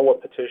or a VAWA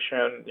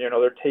petition,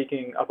 they're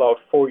taking about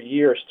 4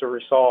 years to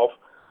resolve.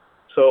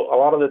 So a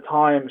lot of the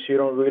times you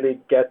don't really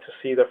get to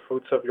see the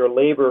fruits of your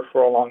labor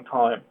for a long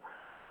time.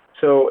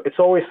 So it's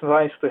always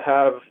nice to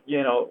have,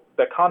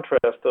 the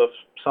contrast of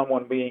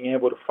someone being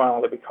able to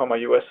finally become a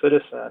U.S.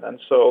 citizen. And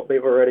so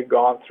they've already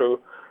gone through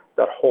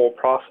that whole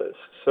process.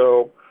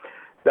 So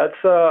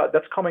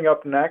That's coming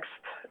up next.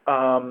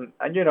 And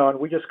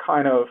we just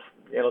kind of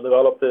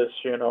develop this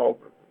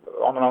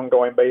on an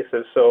ongoing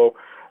basis. So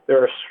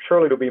there are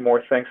surely to be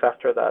more things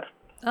after that.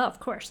 Oh, of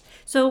course.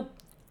 So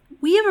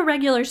we have a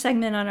regular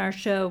segment on our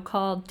show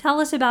called Tell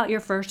Us About Your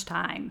First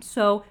Time.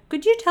 So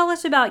could you tell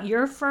us about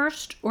your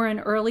first or an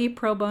early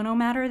pro bono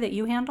matter that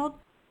you handled?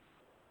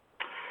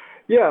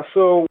 Yeah.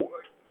 So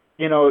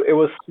it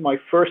was my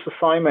first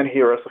assignment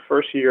here as a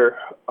first year.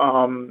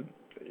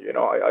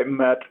 I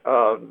met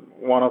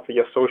one of the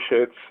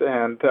associates,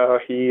 and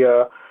he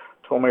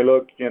told me,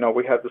 look,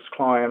 we had this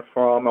client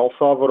from El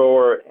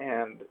Salvador,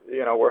 and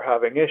we're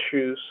having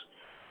issues,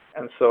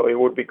 and so it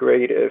would be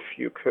great if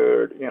you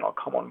could,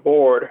 come on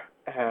board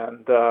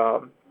and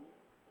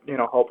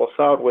help us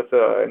out with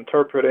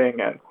interpreting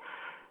and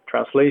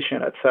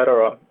translation,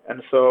 etc.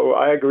 And so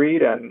I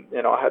agreed, and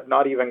I had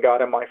not even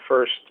gotten my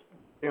first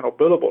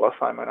billable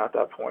assignment at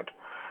that point.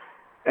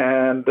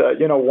 And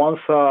once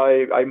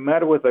I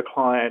met with the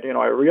client,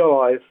 I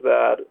realized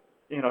that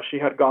she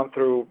had gone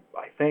through,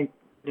 I think,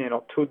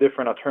 two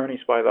different attorneys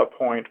by that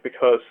point,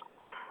 because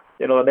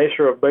the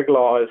nature of big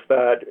law is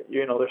that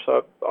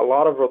there's a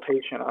lot of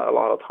rotation a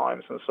lot of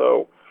times, and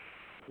so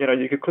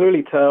you could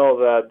clearly tell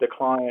that the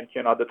client,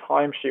 at the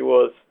time she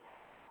was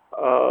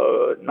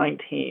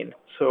 19,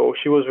 so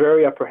she was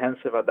very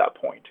apprehensive at that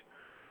point,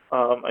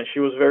 and she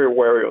was very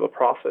wary of the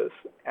process.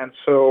 And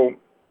so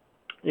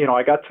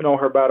I got to know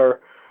her better.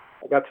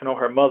 I got to know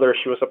her mother.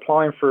 She was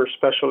applying for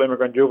special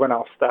immigrant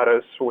juvenile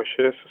status, which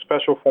is a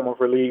special form of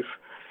relief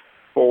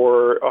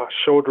for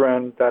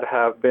children that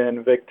have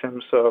been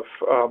victims of,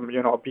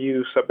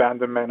 abuse,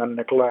 abandonment, and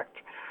neglect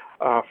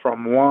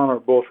from one or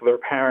both of their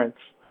parents.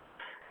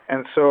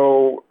 And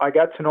so I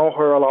got to know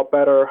her a lot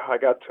better. I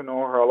got to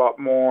know her a lot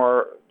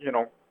more,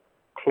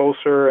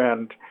 closer,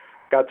 and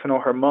got to know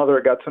her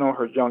mother, got to know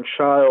her young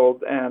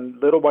child, and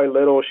little by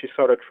little she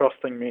started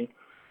trusting me.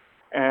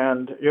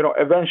 And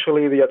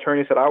eventually the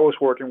attorneys that I was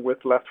working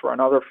with left for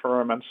another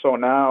firm, and so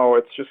now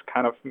it's just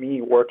kind of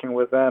me working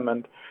with them.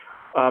 And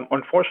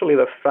unfortunately,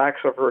 the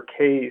facts of her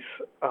case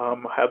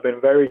have been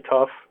very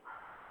tough.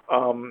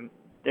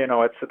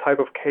 It's the type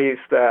of case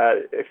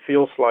that it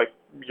feels like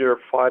you're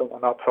fighting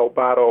an uphill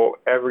battle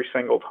every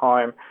single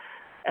time.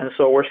 And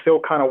so we're still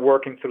kind of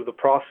working through the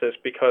process,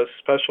 because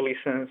especially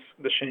since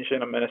the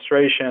Xinjiang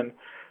administration,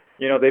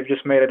 they've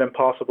just made it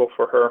impossible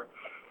for her.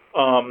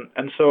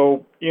 And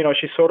so,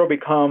 she's sort of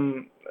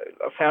become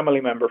a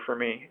family member for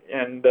me.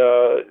 And,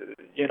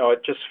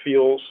 it just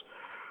feels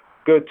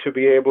good to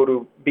be able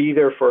to be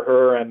there for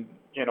her. And,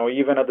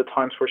 even at the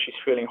times where she's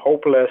feeling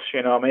hopeless,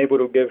 I'm able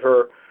to give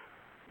her,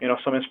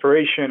 some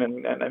inspiration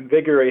and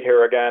invigorate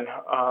her again.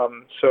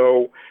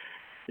 So,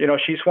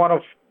 she's one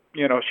of,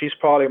 she's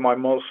probably my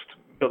most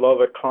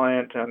beloved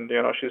client, and,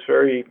 she's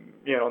very,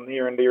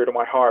 near and dear to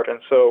my heart. And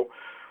so,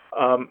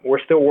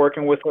 we're still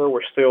working with her.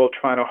 We're still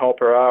trying to help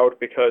her out,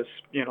 because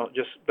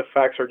just the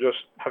facts have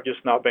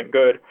just not been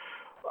good.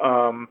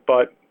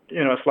 But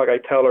it's like I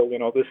tell her,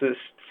 this is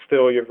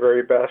still your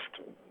very best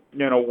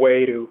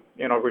way to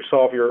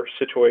resolve your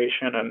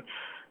situation and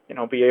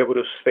be able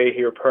to stay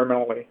here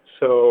permanently.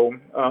 So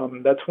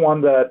that's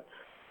one that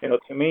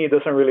to me, it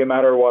doesn't really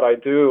matter what I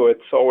do.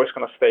 It's always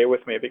going to stay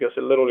with me, because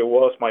it literally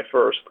was my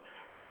first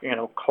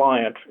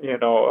client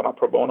on a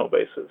pro bono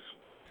basis.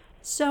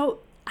 So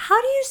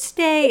how do you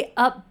stay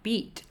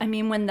upbeat? I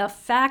mean, when the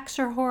facts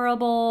are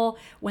horrible,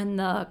 when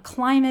the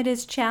climate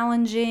is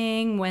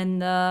challenging, when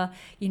the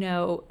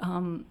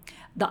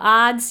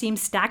odds seem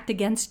stacked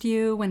against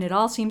you, when it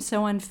all seems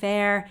so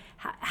unfair,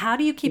 how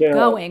do you keep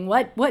going?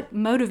 What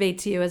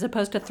motivates you, as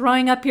opposed to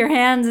throwing up your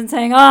hands and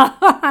saying, "Oh,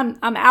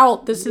 I'm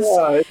out. This is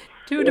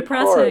too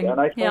depressing." Hard.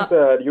 And I think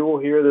that you will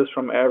hear this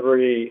from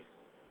everyone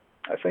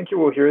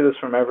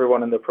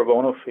in the pro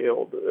bono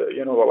field.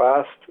 The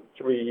last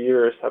 3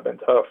 years have been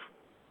tough.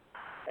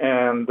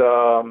 And,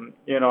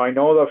 I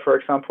know that, for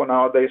example,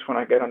 nowadays when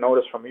I get a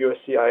notice from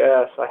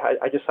USCIS,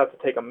 I just have to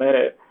take a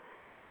minute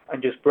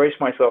and just brace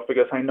myself,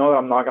 because I know that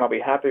I'm not going to be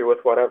happy with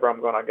whatever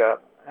I'm going to get.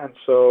 And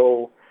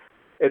so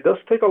it does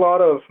take a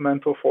lot of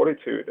mental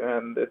fortitude,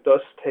 and it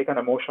does take an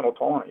emotional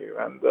toll on you.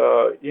 And,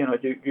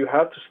 you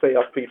have to stay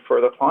upbeat for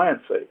the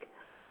client's sake.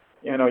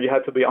 You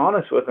have to be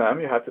honest with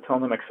them. You have to tell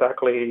them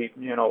exactly,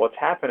 what's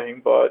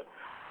happening. But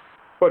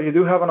you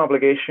do have an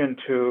obligation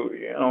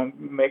to,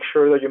 make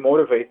sure that you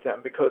motivate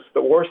them, because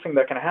the worst thing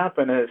that can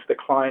happen is the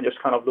client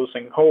just kind of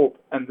losing hope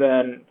and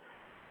then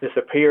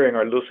disappearing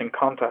or losing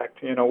contact.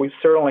 We've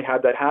certainly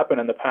had that happen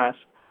in the past,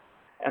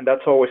 and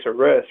that's always a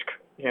risk,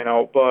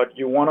 but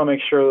you want to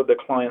make sure that the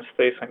client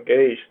stays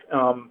engaged.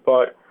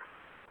 But,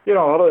 a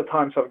lot of the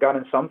times I've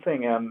gotten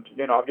something, and,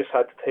 I've just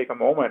had to take a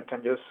moment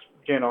and just,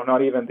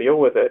 not even deal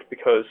with it,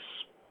 because,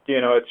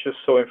 it's just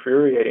so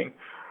infuriating.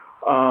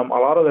 A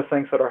lot of the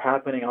things that are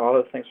happening, a lot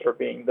of the things that are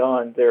being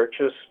done, they're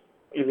just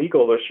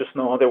illegal. There's just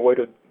no other way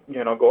to,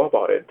 go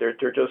about it.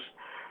 They're just,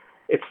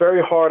 it's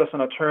very hard as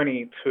an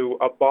attorney to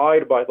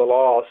abide by the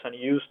laws and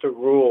use the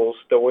rules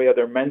the way that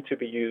they're meant to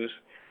be used,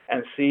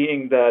 and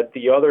seeing that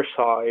the other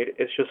side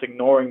is just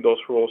ignoring those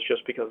rules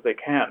just because they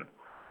can.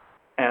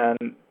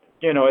 And,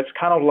 it's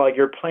kind of like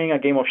you're playing a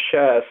game of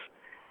chess,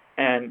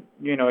 and,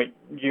 you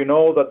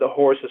know that the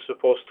horse is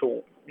supposed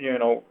to,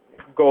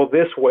 go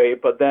this way,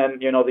 but then,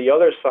 the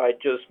other side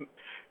just,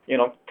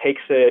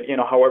 takes it,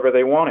 however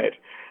they want it.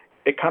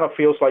 It kind of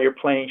feels like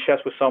you're playing chess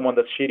with someone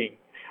that's cheating.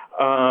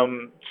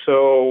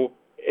 So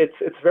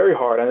it's very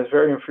hard, and it's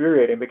very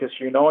infuriating, because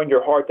you know in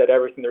your heart that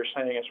everything they're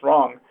saying is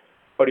wrong,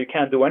 but you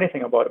can't do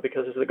anything about it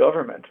because it's the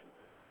government.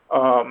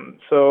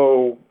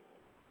 So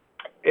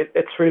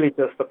it's really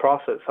just the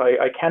process.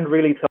 I can't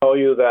really tell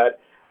you that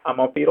I'm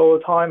upbeat all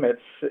the time. It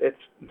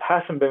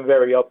hasn't been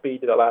very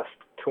upbeat the last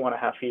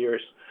 2.5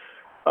 years.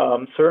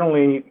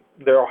 Certainly,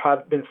 there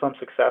have been some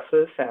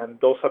successes, and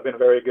those have been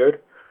very good.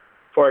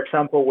 For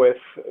example, with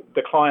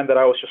the client that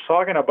I was just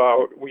talking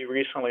about, we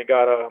recently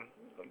got a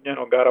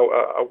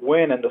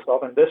win in the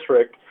Southern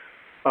District,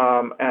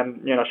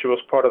 and she was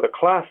part of the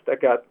class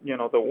that got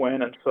the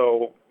win, and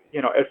so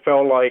it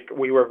felt like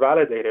we were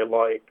validated,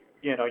 like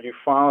you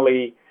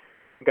finally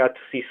got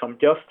to see some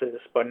justice.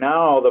 But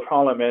now the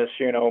problem is,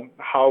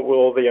 how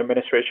will the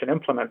administration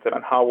implement it,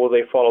 and how will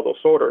they follow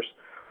those orders?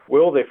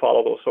 Will they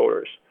follow those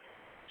orders?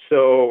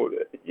 So,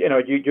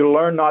 you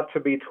learn not to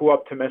be too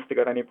optimistic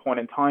at any point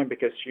in time,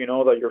 because you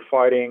know that you're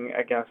fighting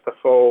against a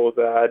foe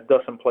that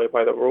doesn't play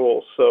by the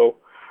rules. So,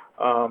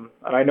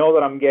 and I know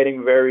that I'm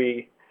getting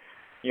very,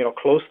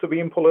 close to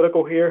being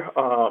political here.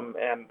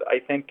 And I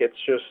think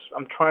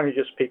I'm trying to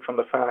just speak from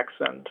the facts,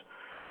 and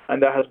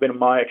that has been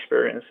my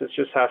experience. It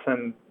just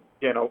hasn't,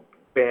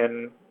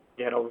 been,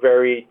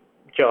 very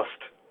just,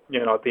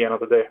 at the end of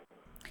the day.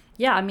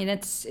 Yeah, I mean,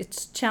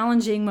 it's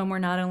challenging when we're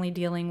not only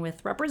dealing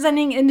with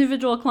representing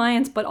individual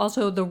clients, but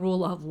also the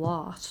rule of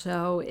law.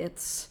 So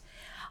it's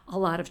a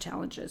lot of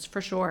challenges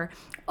for sure.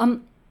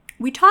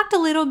 We talked a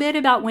little bit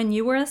about when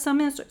you were a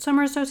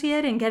summer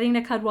associate and getting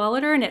to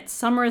Cadwalader, and it's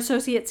summer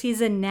associate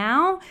season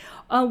now.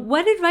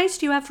 What advice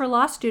do you have for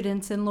law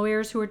students and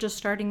lawyers who are just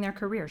starting their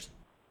careers?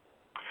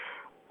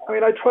 I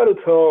mean, I try to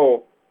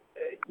tell,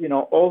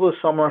 all the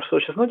summer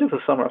associates, not just the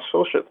summer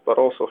associates, but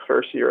also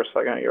first year,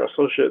 second year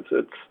associates,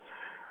 it's,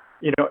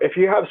 if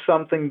you have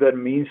something that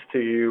means to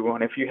you,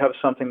 and if you have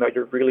something that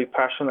you're really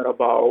passionate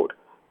about,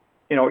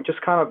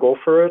 just kind of go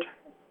for it,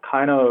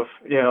 kind of,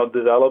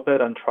 develop it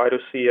and try to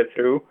see it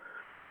through.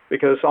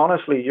 Because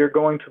honestly, you're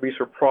going to be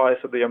surprised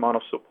at the amount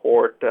of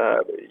support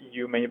that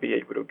you may be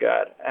able to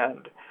get.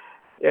 And,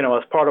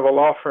 as part of a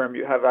law firm,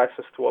 you have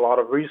access to a lot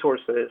of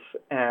resources,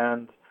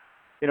 and,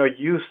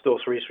 use those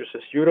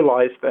resources,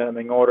 utilize them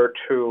in order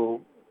to,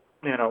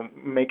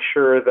 make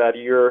sure that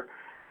you're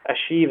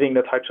achieving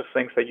the types of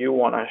things that you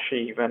want to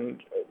achieve,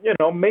 and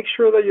make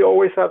sure that you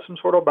always have some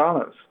sort of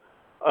balance.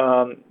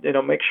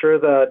 Make sure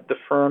that the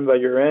firm that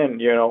you're in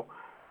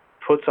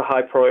puts a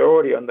high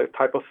priority on the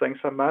type of things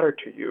that matter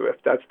to you. If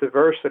that's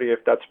diversity, if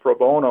that's pro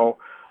bono,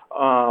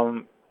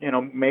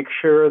 make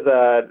sure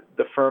that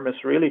the firm is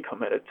really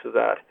committed to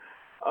that.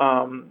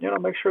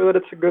 Make sure that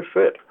it's a good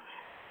fit.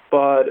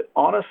 But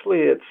honestly,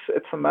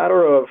 it's a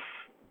matter of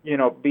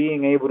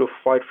being able to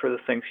fight for the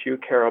things you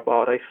care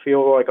about. I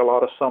feel like a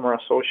lot of summer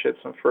associates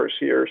and first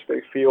years,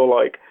 they feel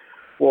like,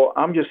 well,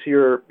 I'm just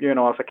here,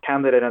 as a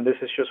candidate, and this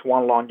is just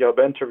one long job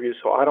interview,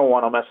 so I don't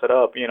want to mess it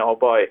up,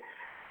 by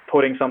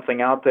putting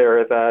something out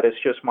there that is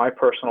just my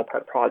personal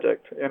pet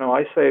project.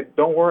 I say,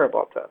 don't worry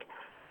about that.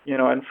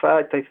 In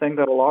fact, I think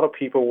that a lot of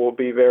people will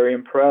be very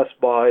impressed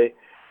by,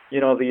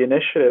 the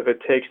initiative it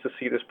takes to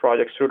see this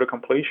project through to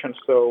completion.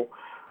 So,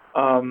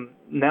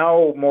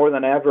 now more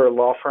than ever,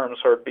 law firms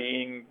are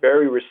being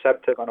very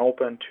receptive and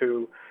open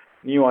to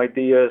new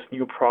ideas,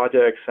 new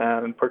projects,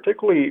 and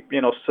particularly,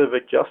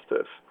 civic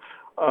justice,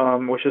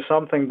 which is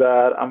something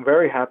that I'm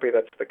very happy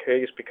that's the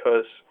case,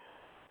 because,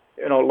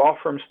 law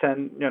firms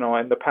tend,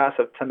 in the past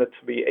have tended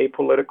to be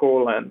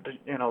apolitical, and,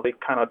 they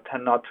kind of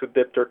tend not to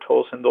dip their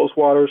toes in those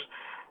waters.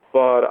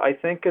 But I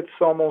think it's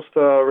almost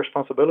a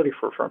responsibility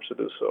for firms to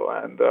do so.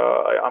 And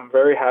I'm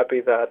very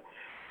happy that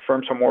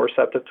firms are more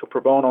receptive to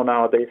pro bono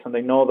nowadays, and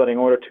they know that in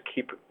order to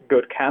keep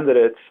good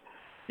candidates,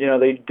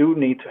 they do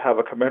need to have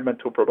a commitment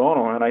to pro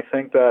bono. And I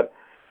think that,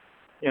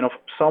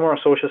 summer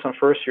associates and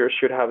first years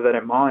should have that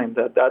in mind,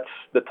 that that's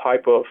the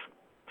type of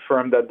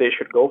firm that they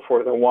should go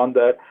for, the one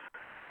that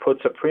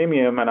puts a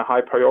premium and a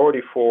high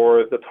priority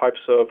for the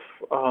types of,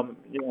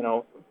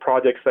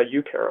 projects that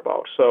you care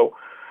about. So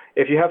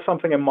if you have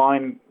something in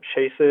mind,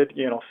 chase it,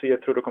 see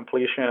it through to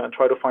completion, and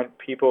try to find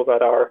people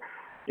that are,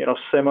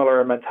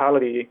 similar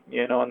mentality,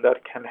 and that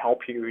can help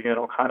you,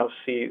 kind of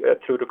see it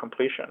through to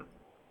completion.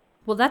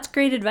 Well, that's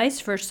great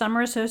advice for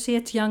summer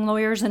associates, young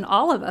lawyers, and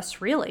all of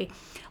us, really.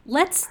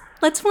 Let's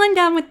wind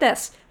down with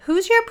this.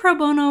 Who's your pro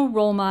bono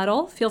role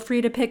model? Feel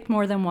free to pick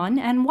more than one,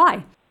 and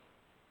why?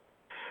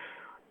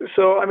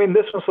 So, I mean,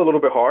 this one's a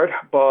little bit hard,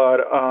 but,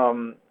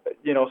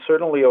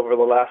 certainly over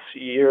the last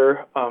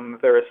year,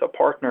 there is a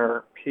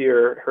partner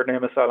here. Her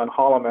name is Ellen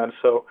Holloman.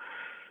 So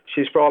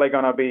she's probably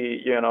going to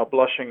be,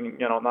 blushing,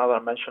 now that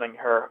I'm mentioning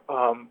her.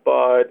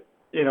 But,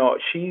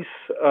 she's,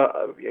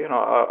 a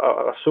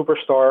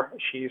superstar.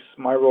 She's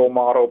my role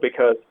model,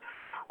 because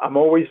I'm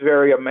always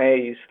very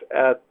amazed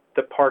at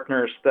the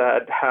partners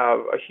that have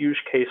a huge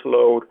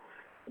caseload,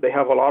 they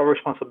have a lot of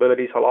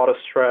responsibilities, a lot of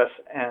stress,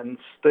 and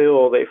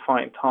still they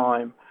find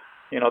time,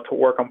 to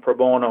work on pro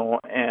bono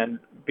and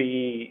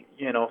be,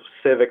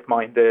 civic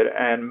minded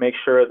and make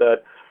sure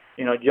that,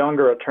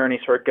 younger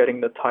attorneys are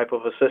getting the type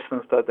of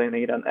assistance that they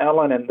need. And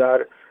Ellen, in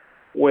that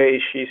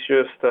way, she's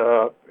just,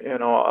 a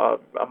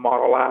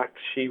model act.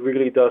 She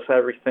really does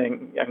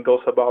everything and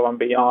goes above and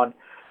beyond,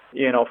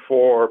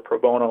 for pro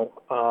bono.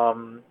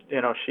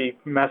 She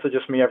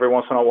messages me every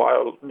once in a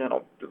while,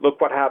 look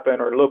what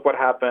happened or look what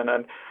happened.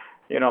 And,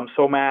 I'm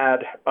so mad.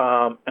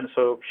 And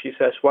so she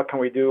says, what can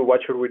we do?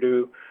 What should we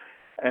do?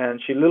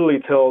 And she literally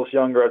tells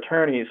younger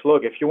attorneys,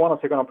 look, if you want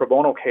to take on a pro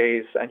bono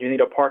case and you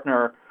need a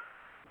partner,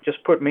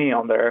 just put me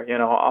on there.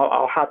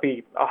 I'll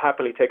happily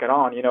take it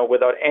on,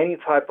 without any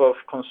type of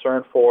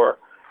concern for,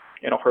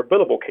 her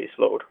billable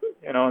caseload,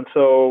 And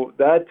so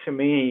that, to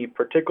me,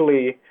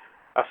 particularly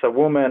as a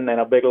woman in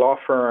a big law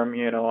firm,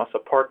 as a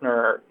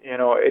partner,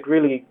 it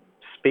really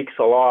speaks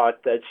a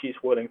lot that she's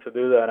willing to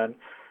do that. And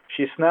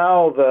she's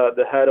now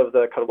the head of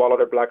the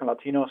Cadwalader Black and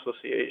Latino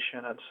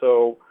Association. And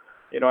so,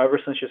 ever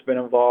since she's been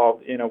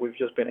involved, we've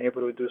just been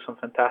able to do some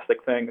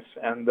fantastic things.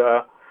 And,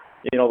 the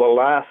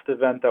last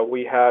event that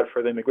we had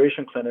for the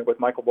immigration clinic with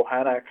Michael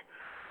Bohanec,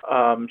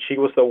 she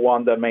was the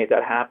one that made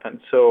that happen.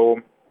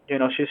 So,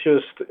 she's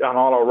just an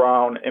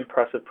all-around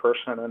impressive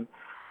person. And,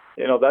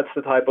 that's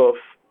the type of,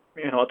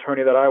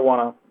 attorney that I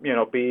want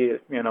to, be,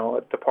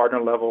 at the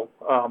partner level,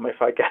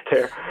 if I get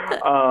there.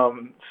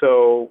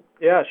 So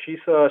yeah, she's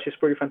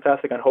pretty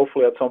fantastic. And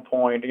hopefully at some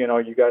point,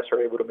 you guys are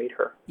able to meet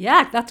her.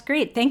 Yeah, that's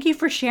great. Thank you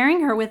for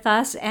sharing her with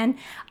us. And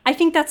I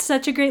think that's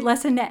such a great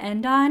lesson to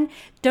end on.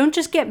 Don't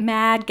just get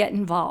mad, get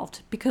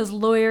involved, because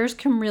lawyers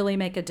can really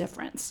make a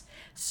difference.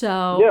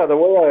 So yeah, the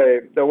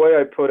way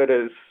I put it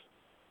is,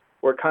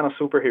 we're kind of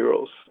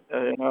superheroes.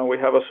 We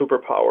have a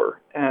superpower,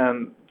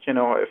 and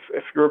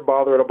if you're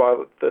bothered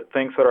about the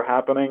things that are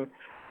happening,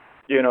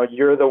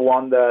 you're the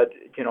one that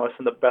is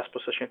in the best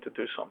position to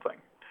do something.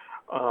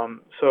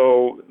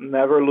 So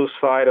never lose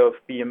sight of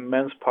the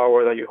immense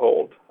power that you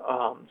hold.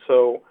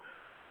 So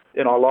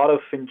a lot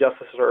of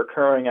injustices are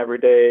occurring every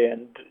day,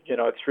 and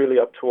it's really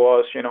up to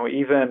us.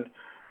 Even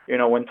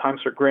when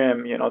times are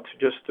grim, to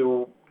just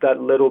do that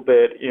little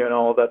bit,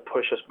 that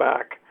pushes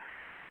back.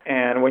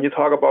 And when you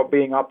talk about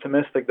being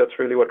optimistic, that's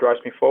really what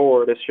drives me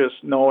forward. It's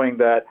just knowing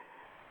that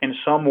in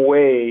some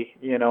way,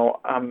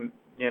 I'm,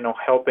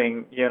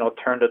 helping,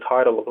 turn the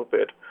tide a little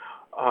bit.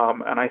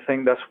 And I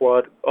think that's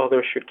what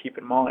others should keep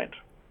in mind.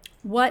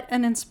 What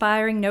an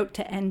inspiring note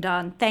to end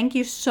on. Thank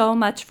you so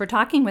much for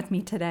talking with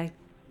me today.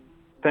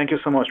 Thank you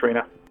so much,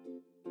 Rena.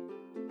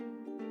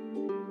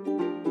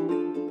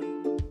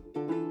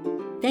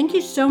 Thank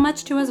you so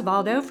much to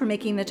Osvaldo for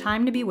making the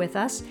time to be with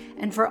us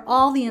and for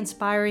all the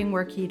inspiring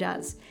work he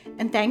does.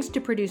 And thanks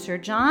to producer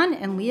John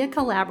and Leah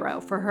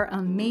Calabro for her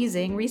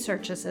amazing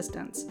research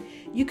assistance.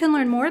 You can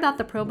learn more about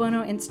the Pro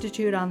Bono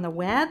Institute on the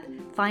web.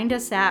 Find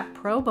us at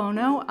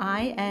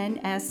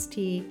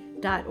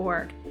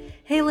probonoinst.org.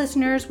 Hey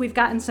listeners, we've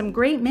gotten some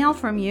great mail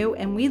from you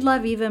and we'd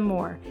love even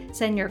more.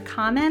 Send your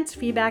comments,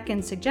 feedback,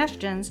 and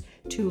suggestions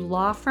to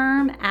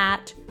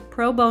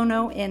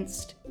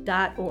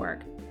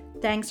lawfirm@probonoinst.org.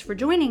 Thanks for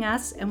joining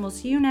us, and we'll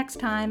see you next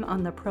time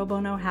on the Pro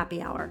Bono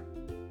Happy Hour.